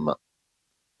from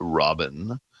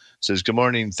Robin. Says, good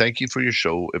morning. Thank you for your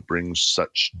show. It brings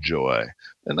such joy.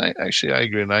 And I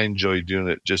agree, and I enjoy doing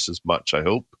it just as much, I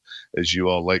hope, as you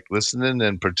all like listening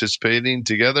and participating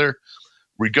together.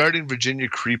 Regarding Virginia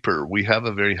Creeper, we have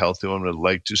a very healthy one. I'd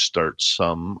like to start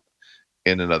some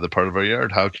in another part of our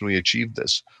yard. How can we achieve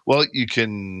this? Well,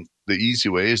 the easy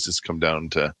way is just come down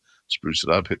to spruce it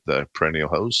up, hit the perennial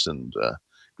house, and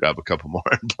grab a couple more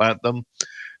and plant them.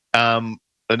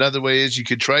 Another way is you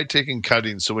could try taking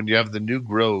cuttings. So when you have the new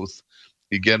growth,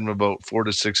 you get them about 4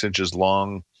 to 6 inches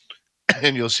long,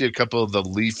 and you'll see a couple of the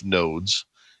leaf nodes.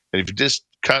 And if you just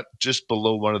cut just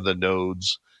below one of the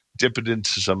nodes, dip it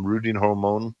into some rooting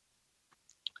hormone,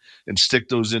 and stick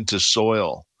those into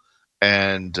soil.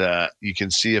 And you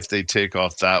can see if they take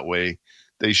off that way.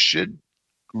 They should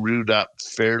root up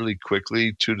fairly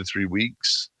quickly, 2 to 3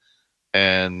 weeks.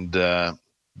 And the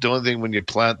only thing when you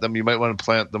plant them, you might want to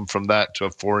plant them from that to a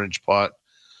 4-inch pot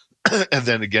and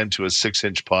then again to a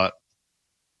 6-inch pot.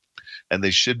 And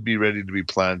they should be ready to be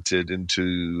planted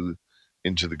into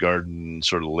the garden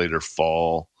sort of later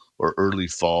fall or early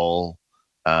fall,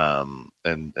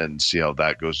 and see how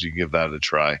that goes. You can give that a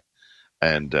try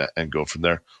and go from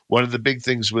there. One of the big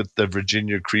things with the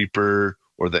Virginia creeper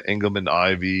or the Engelmann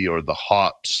ivy or the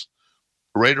hops,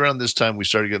 right around this time we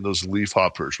started getting those leaf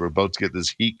hoppers. We're about to get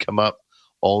this heat come up,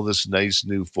 all this nice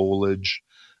new foliage,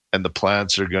 and the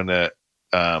plants are going to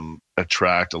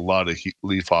attract a lot of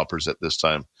leaf hoppers at this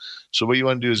time. So what you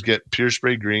want to do is get Pure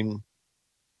Spray Green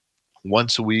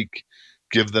once a week.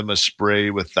 Give them a spray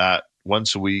with that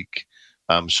once a week,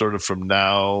 sort of from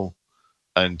now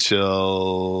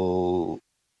until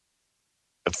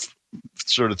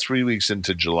sort of 3 weeks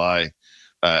into July,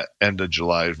 end of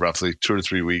July, roughly 2 or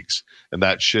 3 weeks. And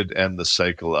that should end the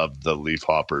cycle of the leaf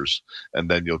hoppers. And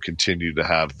then you'll continue to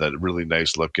have that really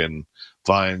nice looking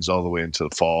vines all the way into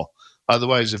the fall.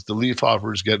 Otherwise, if the leaf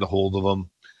hoppers get a hold of them,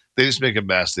 they just make a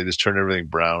mess. They just turn everything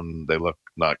brown. They look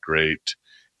not great,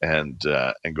 and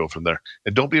go from there.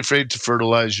 And don't be afraid to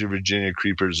fertilize your Virginia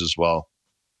creepers as well.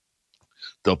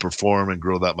 They'll perform and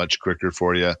grow that much quicker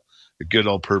for you. A good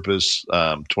all-purpose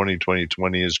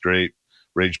 20-20-20 is great.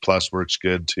 Rage Plus works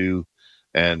good too,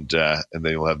 and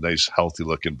they will have nice,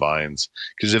 healthy-looking vines.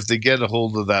 Because if they get a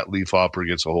hold of that leaf hopper,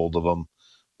 gets a hold of them,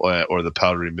 or the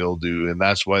powdery mildew, and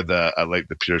that's why I like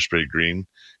the Pure Spray Green,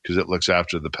 because it looks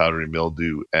after the powdery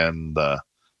mildew and the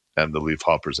leaf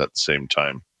hoppers at the same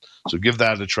time. So give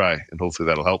that a try, and hopefully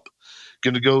that'll help.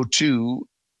 Going to go to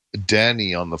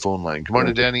Danny on the phone line. Good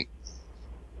morning, Danny.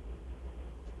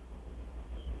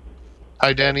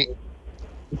 Hi, Danny.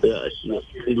 Yeah,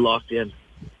 he's locked in.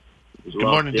 Good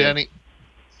morning, Danny.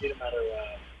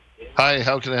 Hi,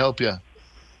 how can I help you? I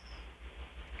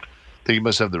think you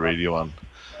must have the radio on.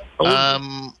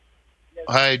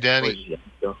 Hi, Danny.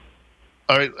 All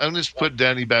right, I'm going to put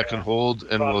Danny back on hold,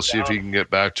 and we'll see if he can get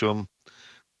back to him.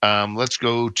 Let's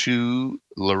go to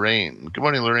Lorraine. Good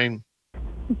morning, Lorraine.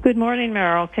 Good morning,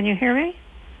 Merrill. Can you hear me?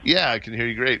 Yeah, I can hear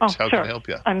you great. Oh, How sure. can I help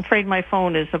you? I'm afraid my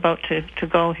phone is about to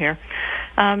go here.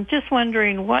 Just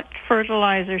wondering, what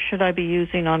fertilizer should I be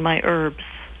using on my herbs?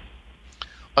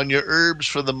 On your herbs,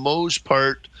 for the most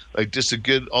part, like just a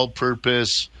good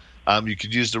all-purpose, you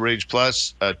could use the Rage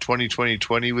Plus.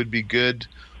 20-20-20 would be good.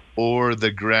 Or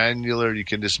the granular, you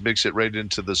can just mix it right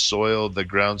into the soil, the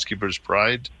Groundskeeper's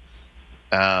Pride.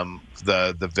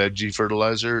 The veggie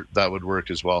fertilizer, that would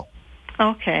work as well.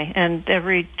 Okay, and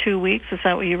every 2 weeks, is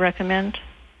that what you recommend?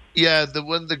 Yeah,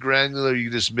 the granular,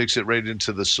 you just mix it right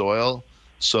into the soil.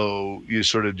 So you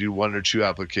sort of do 1 or 2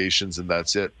 applications and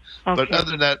that's it. Okay. But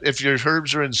other than that, if your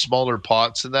herbs are in smaller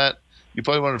pots than that, you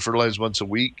probably want to fertilize once a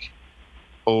week.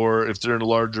 Or if they're in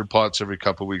larger pots, every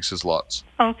couple of weeks is lots.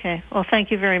 Okay. Well, thank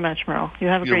you very much, Merle. You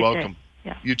have a great day. You're welcome.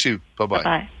 Yeah. You too. Bye-bye.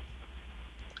 Bye.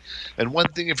 And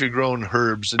one thing, if you're growing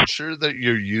herbs, ensure that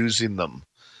you're using them.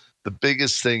 The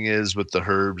biggest thing is with the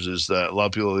herbs is that a lot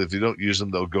of people, if you don't use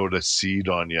them, they'll go to seed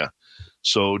on you.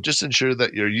 So just ensure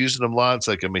that you're using them lots,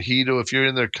 like a mojito. If you're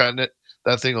in there cutting it,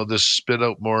 that thing will just spit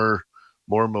out more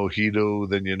mojito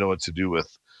than you know what to do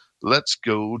with. Let's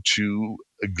go to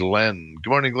Glenn. Good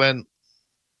morning, Glenn.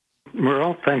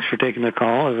 Merle, thanks for taking the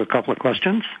call. I have a couple of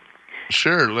questions.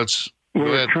 Sure,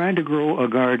 We're trying to grow a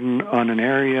garden on an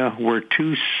area where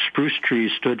 2 spruce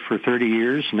trees stood for 30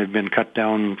 years, and they've been cut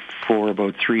down for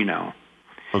about 3 now.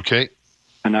 Okay.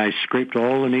 And I scraped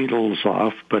all the needles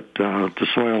off, but the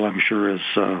soil, I'm sure,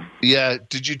 is... Yeah,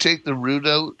 did you take the root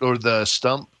out or the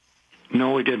stump?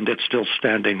 No, we didn't. It's still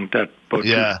standing. That about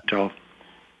 2 feet tall.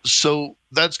 So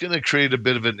that's going to create a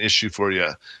bit of an issue for you.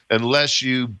 Unless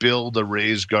you build a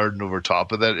raised garden over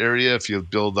top of that area, if you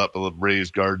build up a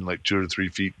raised garden like 2 or 3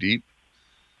 feet deep,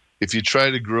 if you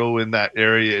try to grow in that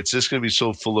area, it's just going to be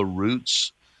so full of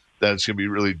roots that it's going to be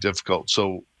really difficult.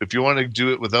 So if you want to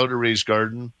do it without a raised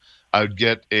garden, I would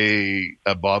get a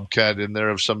bobcat in there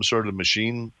of some sort of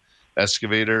machine,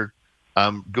 excavator.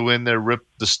 Go in there, rip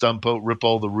the stump out, rip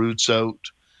all the roots out,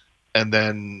 and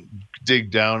then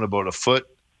dig down about a foot,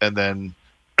 and then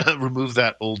remove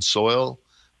that old soil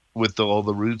with all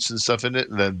the roots and stuff in it,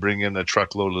 and then bring in a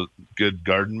truckload of good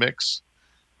garden mix,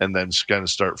 and then kind of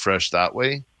start fresh that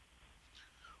way.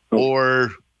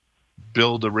 Or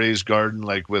build a raised garden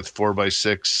like with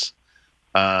 4x6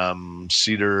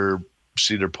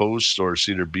 cedar posts or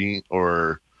cedar beam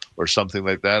or something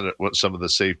like that, some of the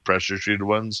safe pressure treated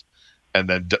ones, and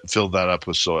then fill that up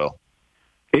with soil.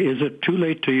 Is it too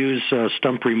late to use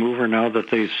stump remover now that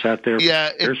they've sat there for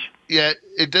years?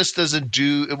 It just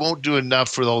it won't do enough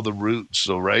for all the roots,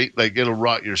 though, right? Like, it'll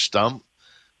rot your stump,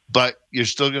 but you're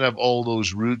still going to have all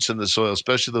those roots in the soil,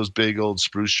 especially those big old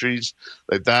spruce trees.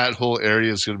 Like, that whole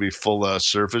area is going to be full of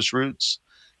surface roots,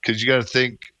 because you got to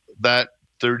think that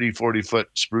 30, 40-foot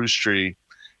spruce tree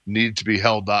needed to be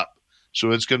held up.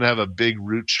 So it's going to have a big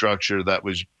root structure that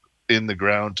was in the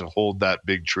ground to hold that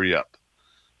big tree up.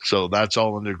 So that's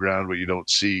all underground, what you don't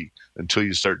see until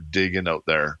you start digging out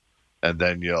there, and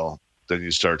then you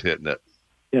start hitting it.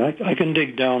 Yeah, I can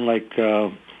dig down like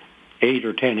 8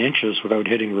 or 10 inches without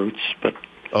hitting roots. But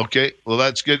okay, well,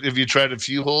 that's good. Have you tried a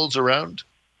few holes around?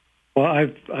 Well,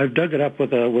 I've dug it up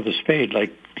with a spade,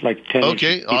 like 10 inches.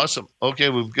 Okay, awesome. Okay,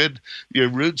 well, good. Your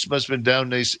roots must have been down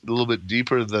nice, a little bit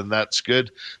deeper than that's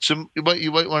good. So what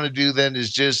you might want to do then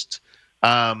is just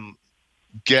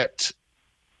get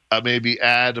maybe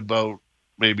add about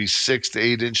 6 to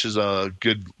 8 inches of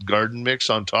good garden mix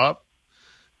on top,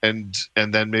 and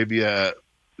then maybe to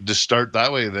start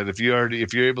that way. Then if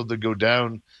you're able to go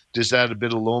down, just add a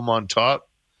bit of loam on top,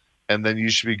 and then you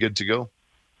should be good to go.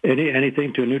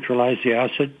 Anything to neutralize the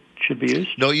acid should be used?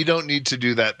 No, you don't need to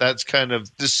do that. That's kind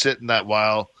of just sitting that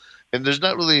while, and it's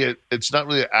not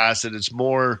really acid. It's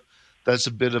more, that's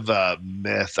a bit of a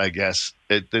myth, I guess.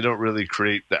 They don't really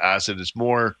create the acid. It's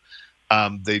more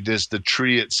the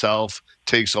tree itself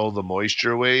takes all the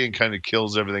moisture away and kind of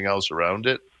kills everything else around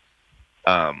it.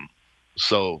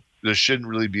 So there shouldn't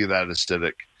really be that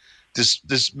acidic.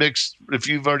 This mix, if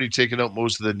you've already taken out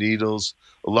most of the needles,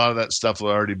 a lot of that stuff will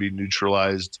already be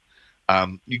neutralized.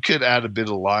 You could add a bit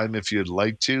of lime if you'd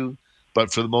like to,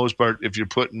 but for the most part, if you're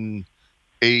putting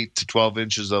 8 to 12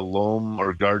 inches of loam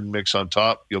or garden mix on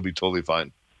top, you'll be totally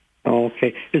fine. Oh,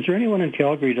 okay. Is there anyone in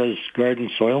Calgary who does garden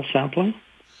soil sampling?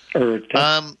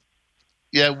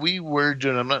 Yeah, we were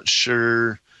doing, I'm not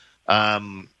sure.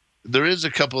 There is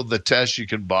a couple of the tests you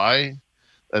can buy,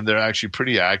 and they're actually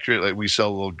pretty accurate. Like, we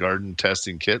sell little garden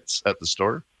testing kits at the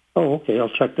store. Oh, okay. I'll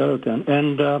check that out then.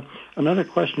 And another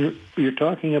question, you're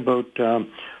talking about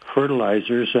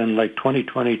fertilizers and like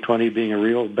 20-20-20 being a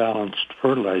real balanced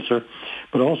fertilizer,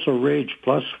 but also Rage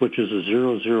Plus, which is a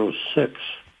 006.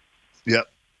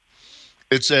 Yep.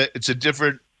 It's a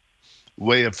different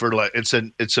way of fertilizer. It's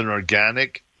an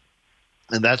organic,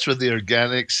 and that's where the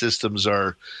organic systems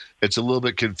are. It's a little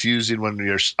bit confusing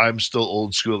when I'm still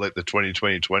old school, like the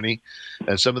 20-20-20,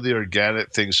 and some of the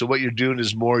organic things. So what you're doing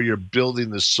is more, you're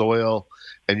building the soil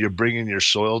and you're bringing your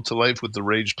soil to life with the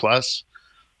Rage Plus.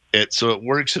 So it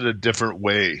works in a different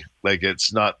way. Like,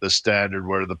 it's not the standard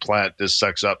where the plant just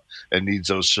sucks up and needs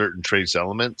those certain trace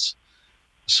elements.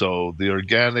 So the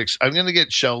organics, I'm going to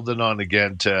get Sheldon on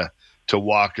again to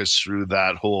walk us through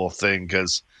that whole thing,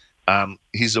 because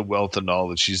he's a wealth of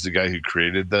knowledge. He's the guy who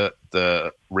created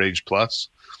the Rage Plus,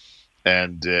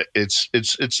 and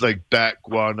it's like bat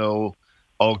guano,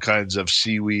 all kinds of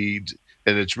seaweed,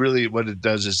 and it's really, what it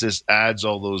does is this adds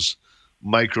all those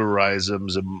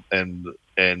mycorrhizals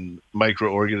and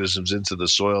microorganisms into the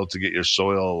soil to get your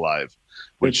soil alive.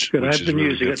 Which I've been really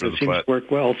using it. It seems to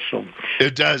work well. So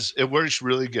it does. It works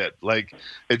really good. Like,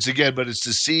 but it's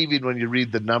deceiving when you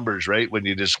read the numbers, right? When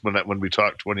we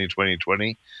talk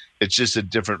 20-20-20, it's just a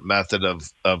different method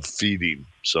of feeding.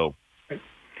 So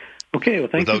okay, well,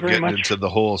 thank you very much. Without getting into the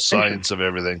whole science of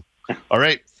everything. All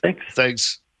right.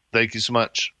 Thanks. Thank you so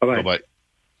much. Bye bye.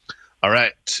 All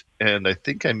right, and I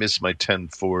think I missed my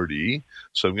 1040,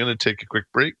 so I'm going to take a quick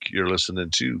break. You're listening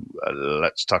to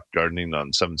Let's Talk Gardening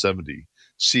on 770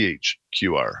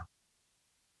 CHQR.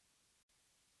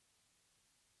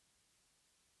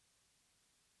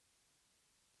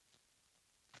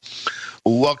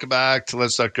 Welcome back to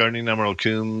Let's Talk Gardening. I'm Earl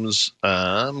Coombs.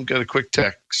 Got a quick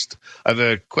text. I have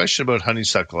a question about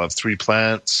honeysuckle. I have 3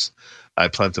 plants. I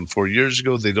planted them 4 years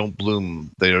ago. They don't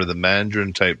bloom. They are the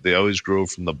mandarin type. They always grow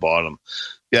from the bottom.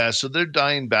 Yeah, so they're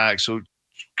dying back. So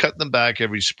cut them back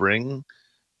every spring,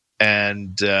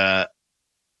 and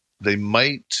they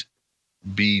might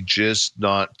be just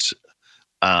not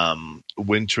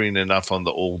wintering enough on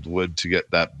the old wood to get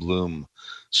that bloom.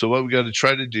 So what we got to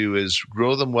try to do is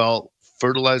grow them well,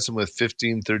 fertilize them with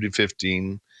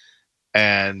 15-30-15,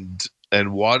 and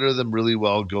water them really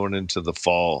well going into the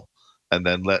fall. And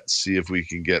then let's see if we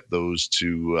can get those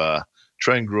to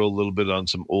try and grow a little bit on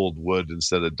some old wood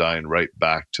instead of dying right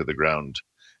back to the ground,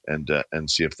 and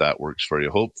see if that works for you.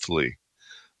 Hopefully.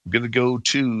 I'm going to go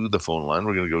to the phone line.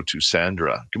 We're going to go to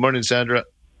Sandra. Good morning, Sandra.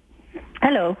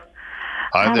 Hello.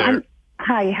 Hi there.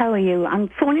 Hi, how are you? I'm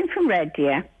phoning from Red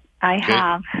Deer.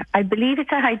 I believe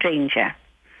it's a hydrangea.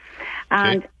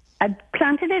 And I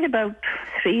planted it about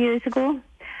 3 years ago.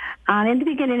 And in the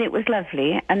beginning, it was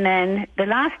lovely. And then the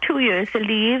last 2 years, the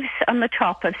leaves on the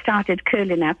top have started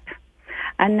curling up.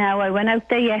 And now I went out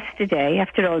there yesterday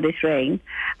after all this rain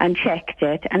and checked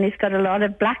it. And it's got a lot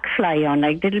of black fly on,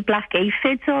 like little black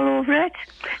aphids all over it.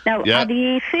 Now, are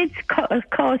the aphids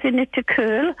causing it to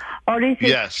curl? Or is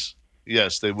it...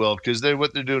 Yes, they will. Because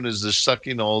what they're doing is they're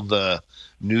sucking all the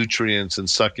nutrients and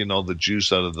sucking all the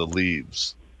juice out of the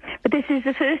leaves. But this is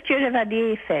the first year I've had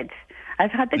the aphids.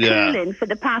 I've had the curling for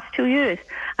the past 2 years,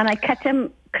 and I cut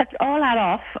all that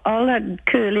off, all that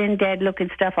curling, dead-looking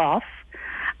stuff off,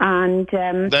 and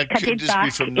that cut could it just back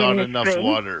be from not in the enough spring.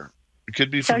 water. It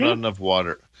could be from not enough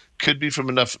water. Could be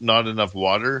from not enough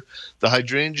water. The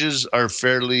hydrangeas are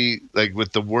fairly, like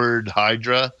with the word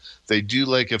hydra, they do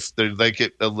like if they like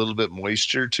it a little bit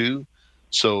moisture too.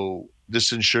 So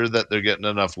just ensure that they're getting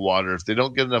enough water. If they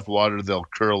don't get enough water, they'll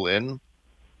curl in.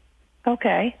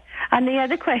 Okay. And the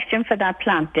other question for that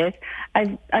plant is,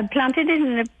 I've planted it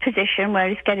in a position where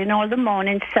it's getting all the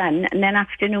morning sun and then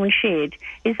afternoon shade.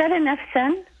 Is that enough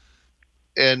sun?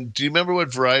 And do you remember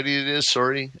what variety it is?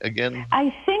 Sorry, again.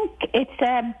 I think it's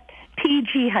a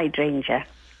PG hydrangea.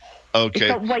 Okay.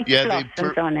 It's got white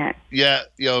blossoms on it. Yeah,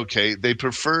 okay. They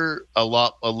prefer a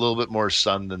little bit more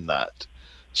sun than that.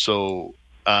 So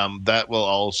that will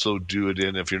also do it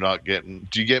in if you're not getting...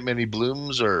 Do you get many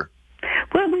blooms or...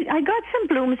 Well, I got some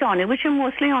blooms on it, which are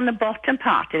mostly on the bottom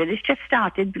part of it. It's just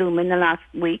started blooming the last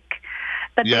week.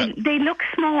 But they look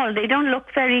small. They don't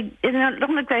look very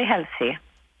healthy.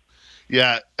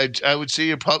 Yeah, I would say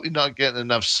you're probably not getting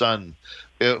enough sun.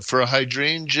 For a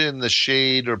hydrangea in the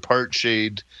shade or part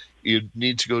shade, you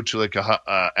need to go to like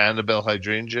a Annabelle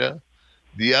hydrangea.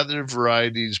 The other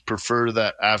varieties prefer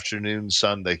that afternoon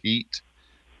sun, the heat,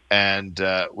 and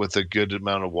with a good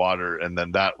amount of water, and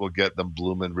then that will get them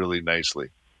blooming really nicely.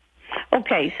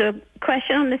 Okay, so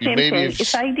question on the same thing.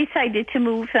 If I decided to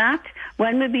move that,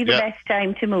 when would be the best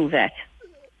time to move it?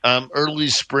 Early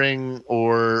spring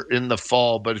or in the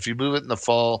fall, but if you move it in the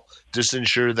fall, just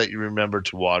ensure that you remember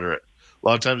to water it. A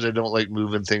lot of times I don't like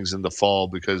moving things in the fall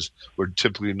because we're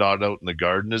typically not out in the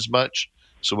garden as much.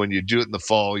 So when you do it in the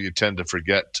fall, you tend to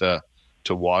forget to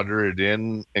water it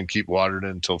in and keep watering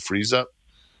it until freeze up.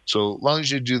 So as long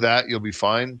as you do that, you'll be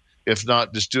fine. If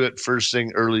not, just do it first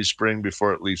thing early spring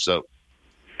before it leaves out.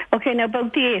 Okay, now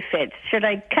about the aphids. Should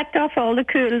I cut off all the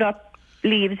curled up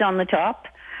leaves on the top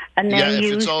and then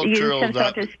use some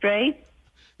sort of spray?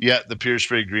 Yeah, the Pure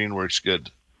Spray Green works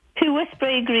good. Pure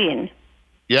Spray Green?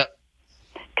 Yeah.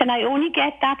 Can I only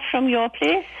get that from your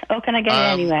place or can I get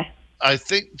it anywhere? I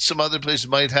think some other places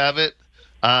might have it.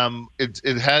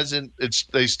 It hasn't.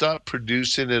 They stopped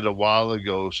producing it a while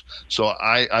ago, so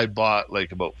I bought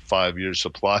like about 5 years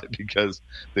supply because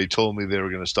they told me they were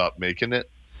going to stop making it.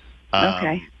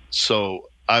 Okay. So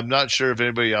I'm not sure if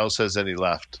anybody else has any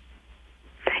left.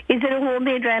 Is it a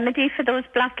homemade remedy for those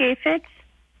black aphids?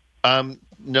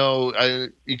 No,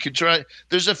 you could try.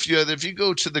 There's a few other. If you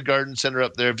go to the garden center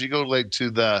up there, if you go like to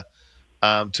the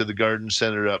garden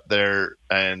center up there,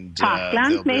 and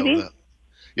Parkland maybe.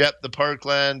 Yep, the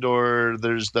Parkland, or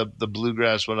there's the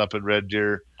Bluegrass one up in Red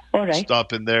Deer. All right.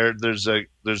 Stop in there. There's a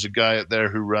guy out there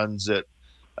who runs it.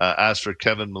 Ask for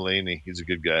Kevin Mullaney. He's a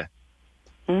good guy.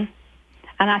 And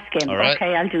ask him. Right.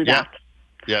 Okay, I'll do that.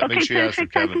 Yeah, okay, make sure you ask for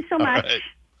Kevin. Thank you so much. Right.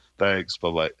 Thanks.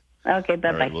 Bye-bye. Okay, bye-bye.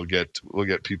 All right, we'll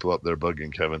get people up there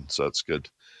bugging Kevin, so that's good.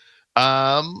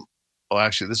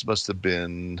 Actually, this must have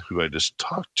been who I just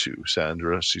talked to,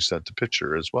 Sandra. She sent a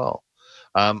picture as well.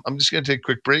 I'm just going to take a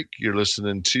quick break. You're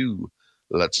listening to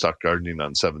Let's Talk Gardening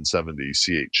on 770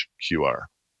 CHQR.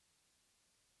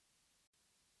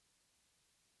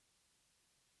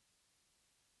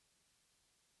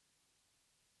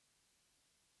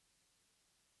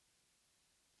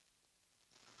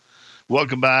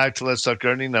 Welcome back to Let's Talk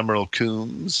Gardening. I'm Earl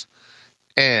Coombs.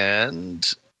 And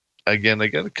again, I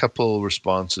got a couple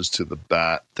responses to the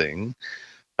bat thing.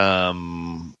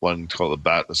 One called the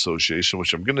Bat Association,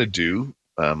 which I'm going to do.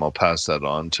 I'll pass that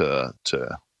on to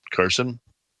Carson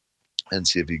and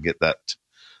see if he can get that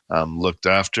looked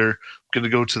after. I'm going to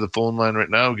go to the phone line right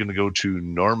now. We're going to go to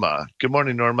Norma. Good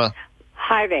morning, Norma.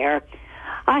 Hi there.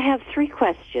 I have 3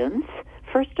 questions.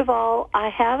 First of all, I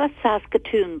have a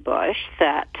Saskatoon bush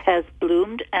that has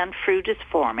bloomed and fruit is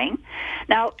forming.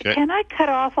 Now, can I cut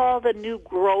off all the new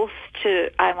growth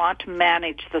I want to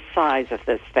manage the size of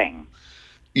this thing?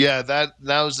 Yeah,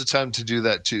 now is the time to do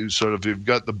that too. Sort of, you've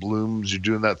got the blooms, you're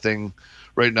doing that thing.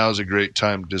 Right now is a great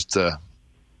time just to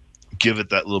give it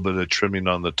that little bit of trimming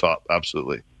on the top.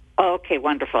 Absolutely. Okay,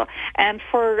 wonderful. And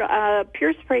for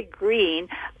Pure Spray Green,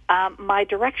 my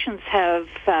directions have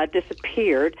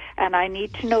disappeared, and I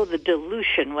need to know the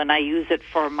dilution when I use it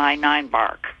for my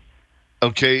 9-bark.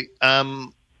 Okay.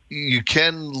 You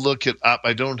can look it up.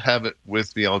 I don't have it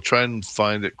with me. I'll try and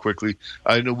find it quickly.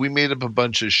 I know we made up a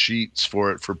bunch of sheets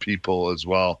for it for people as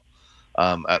well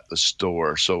at the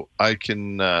store. So I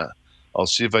can, I'll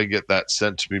see if I get that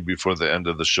sent to me before the end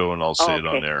of the show, and I'll say it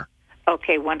on air.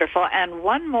 Okay, wonderful. And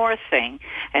one more thing,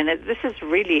 and this is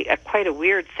really quite a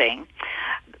weird thing.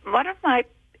 One of my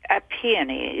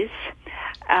peonies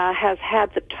has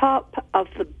had the top of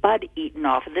the bud eaten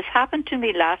off. And this happened to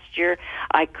me last year.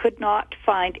 I could not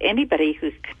find anybody who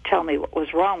could tell me what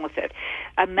was wrong with it.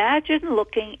 Imagine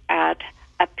looking at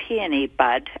a peony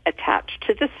bud attached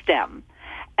to the stem,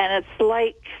 and it's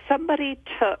like somebody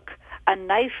took a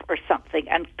knife or something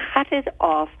and cut it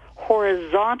off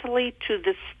horizontally to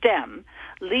the stem,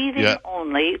 leaving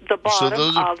only the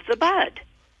bottom of the bud.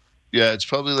 Yeah, it's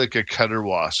probably like a cutter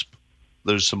wasp.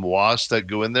 There's some wasps that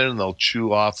go in there and they'll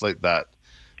chew off like that.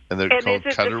 And they're called cutter wasps.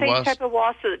 Is it the same type of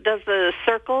wasp that does the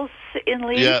circles in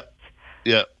leaves?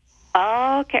 Yeah.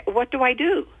 Okay, what do I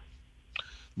do?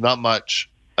 Not much,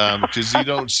 because you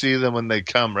don't see them when they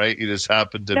come, right? You just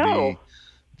happen to be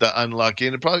the unlucky,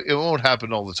 and it won't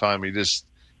happen all the time.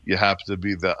 You happen to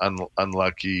be the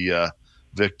unlucky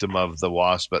victim of the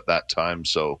wasp at that time.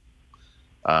 So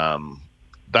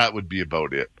that would be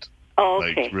about it.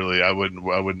 Okay. Like really, I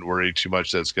wouldn't worry too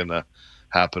much. That's going to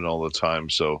happen all the time.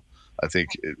 So I think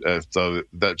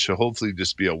that should hopefully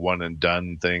just be a one and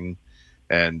done thing,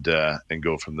 and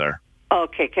go from there.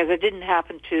 Okay, because it didn't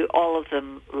happen to all of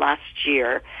them last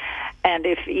year, and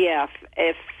if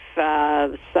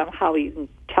somehow you can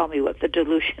tell me what the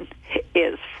dilution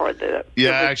is for the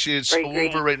actually it's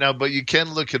over right now, but you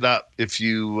can look it up if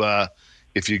you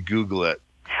Google it.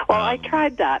 Well, I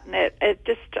tried that, and it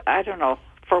just, I don't know,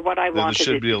 for what I wanted,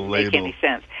 it didn't make any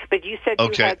sense. But you said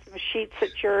you had some sheets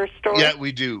at your store? Yeah,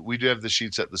 we do. We do have the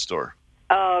sheets at the store.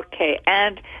 Okay,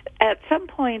 and at some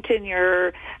point in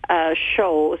your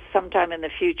show, sometime in the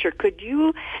future, could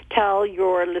you tell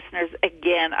your listeners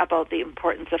again about the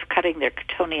importance of cutting their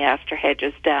cotoneaster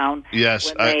hedges down?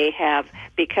 Yes, when they have,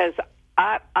 because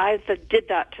I did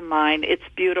that to mine. It's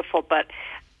beautiful, but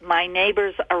my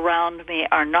neighbors around me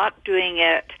are not doing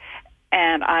it,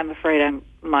 and I'm afraid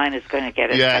mine is going to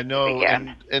get it. Yeah, no,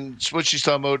 again. And what she's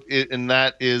talking about, and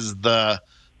that is the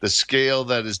scale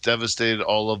that has devastated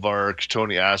all of our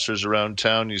cotoneasters around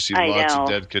town. You see lots of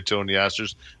dead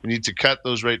cotoneasters. We need to cut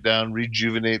those right down,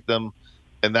 rejuvenate them,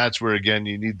 and that's where, again,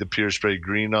 you need the Pure Spray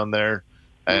Green on there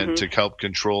and to help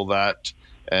control that.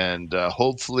 And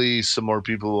hopefully some more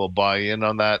people will buy in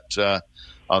on that,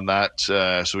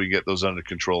 so we get those under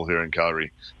control here in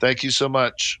Calgary. Thank you so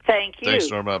much. Thank you.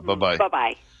 Thanks, Norma. Bye-bye.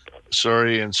 Bye-bye.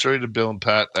 Sorry to Bill and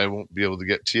Pat. I won't be able to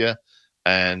get to you.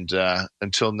 And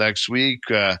until next week,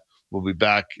 we'll be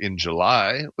back in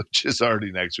July, which is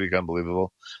already next week.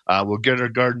 Unbelievable. We'll get our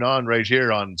garden on right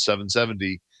here on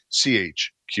 770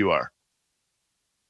 CHQR.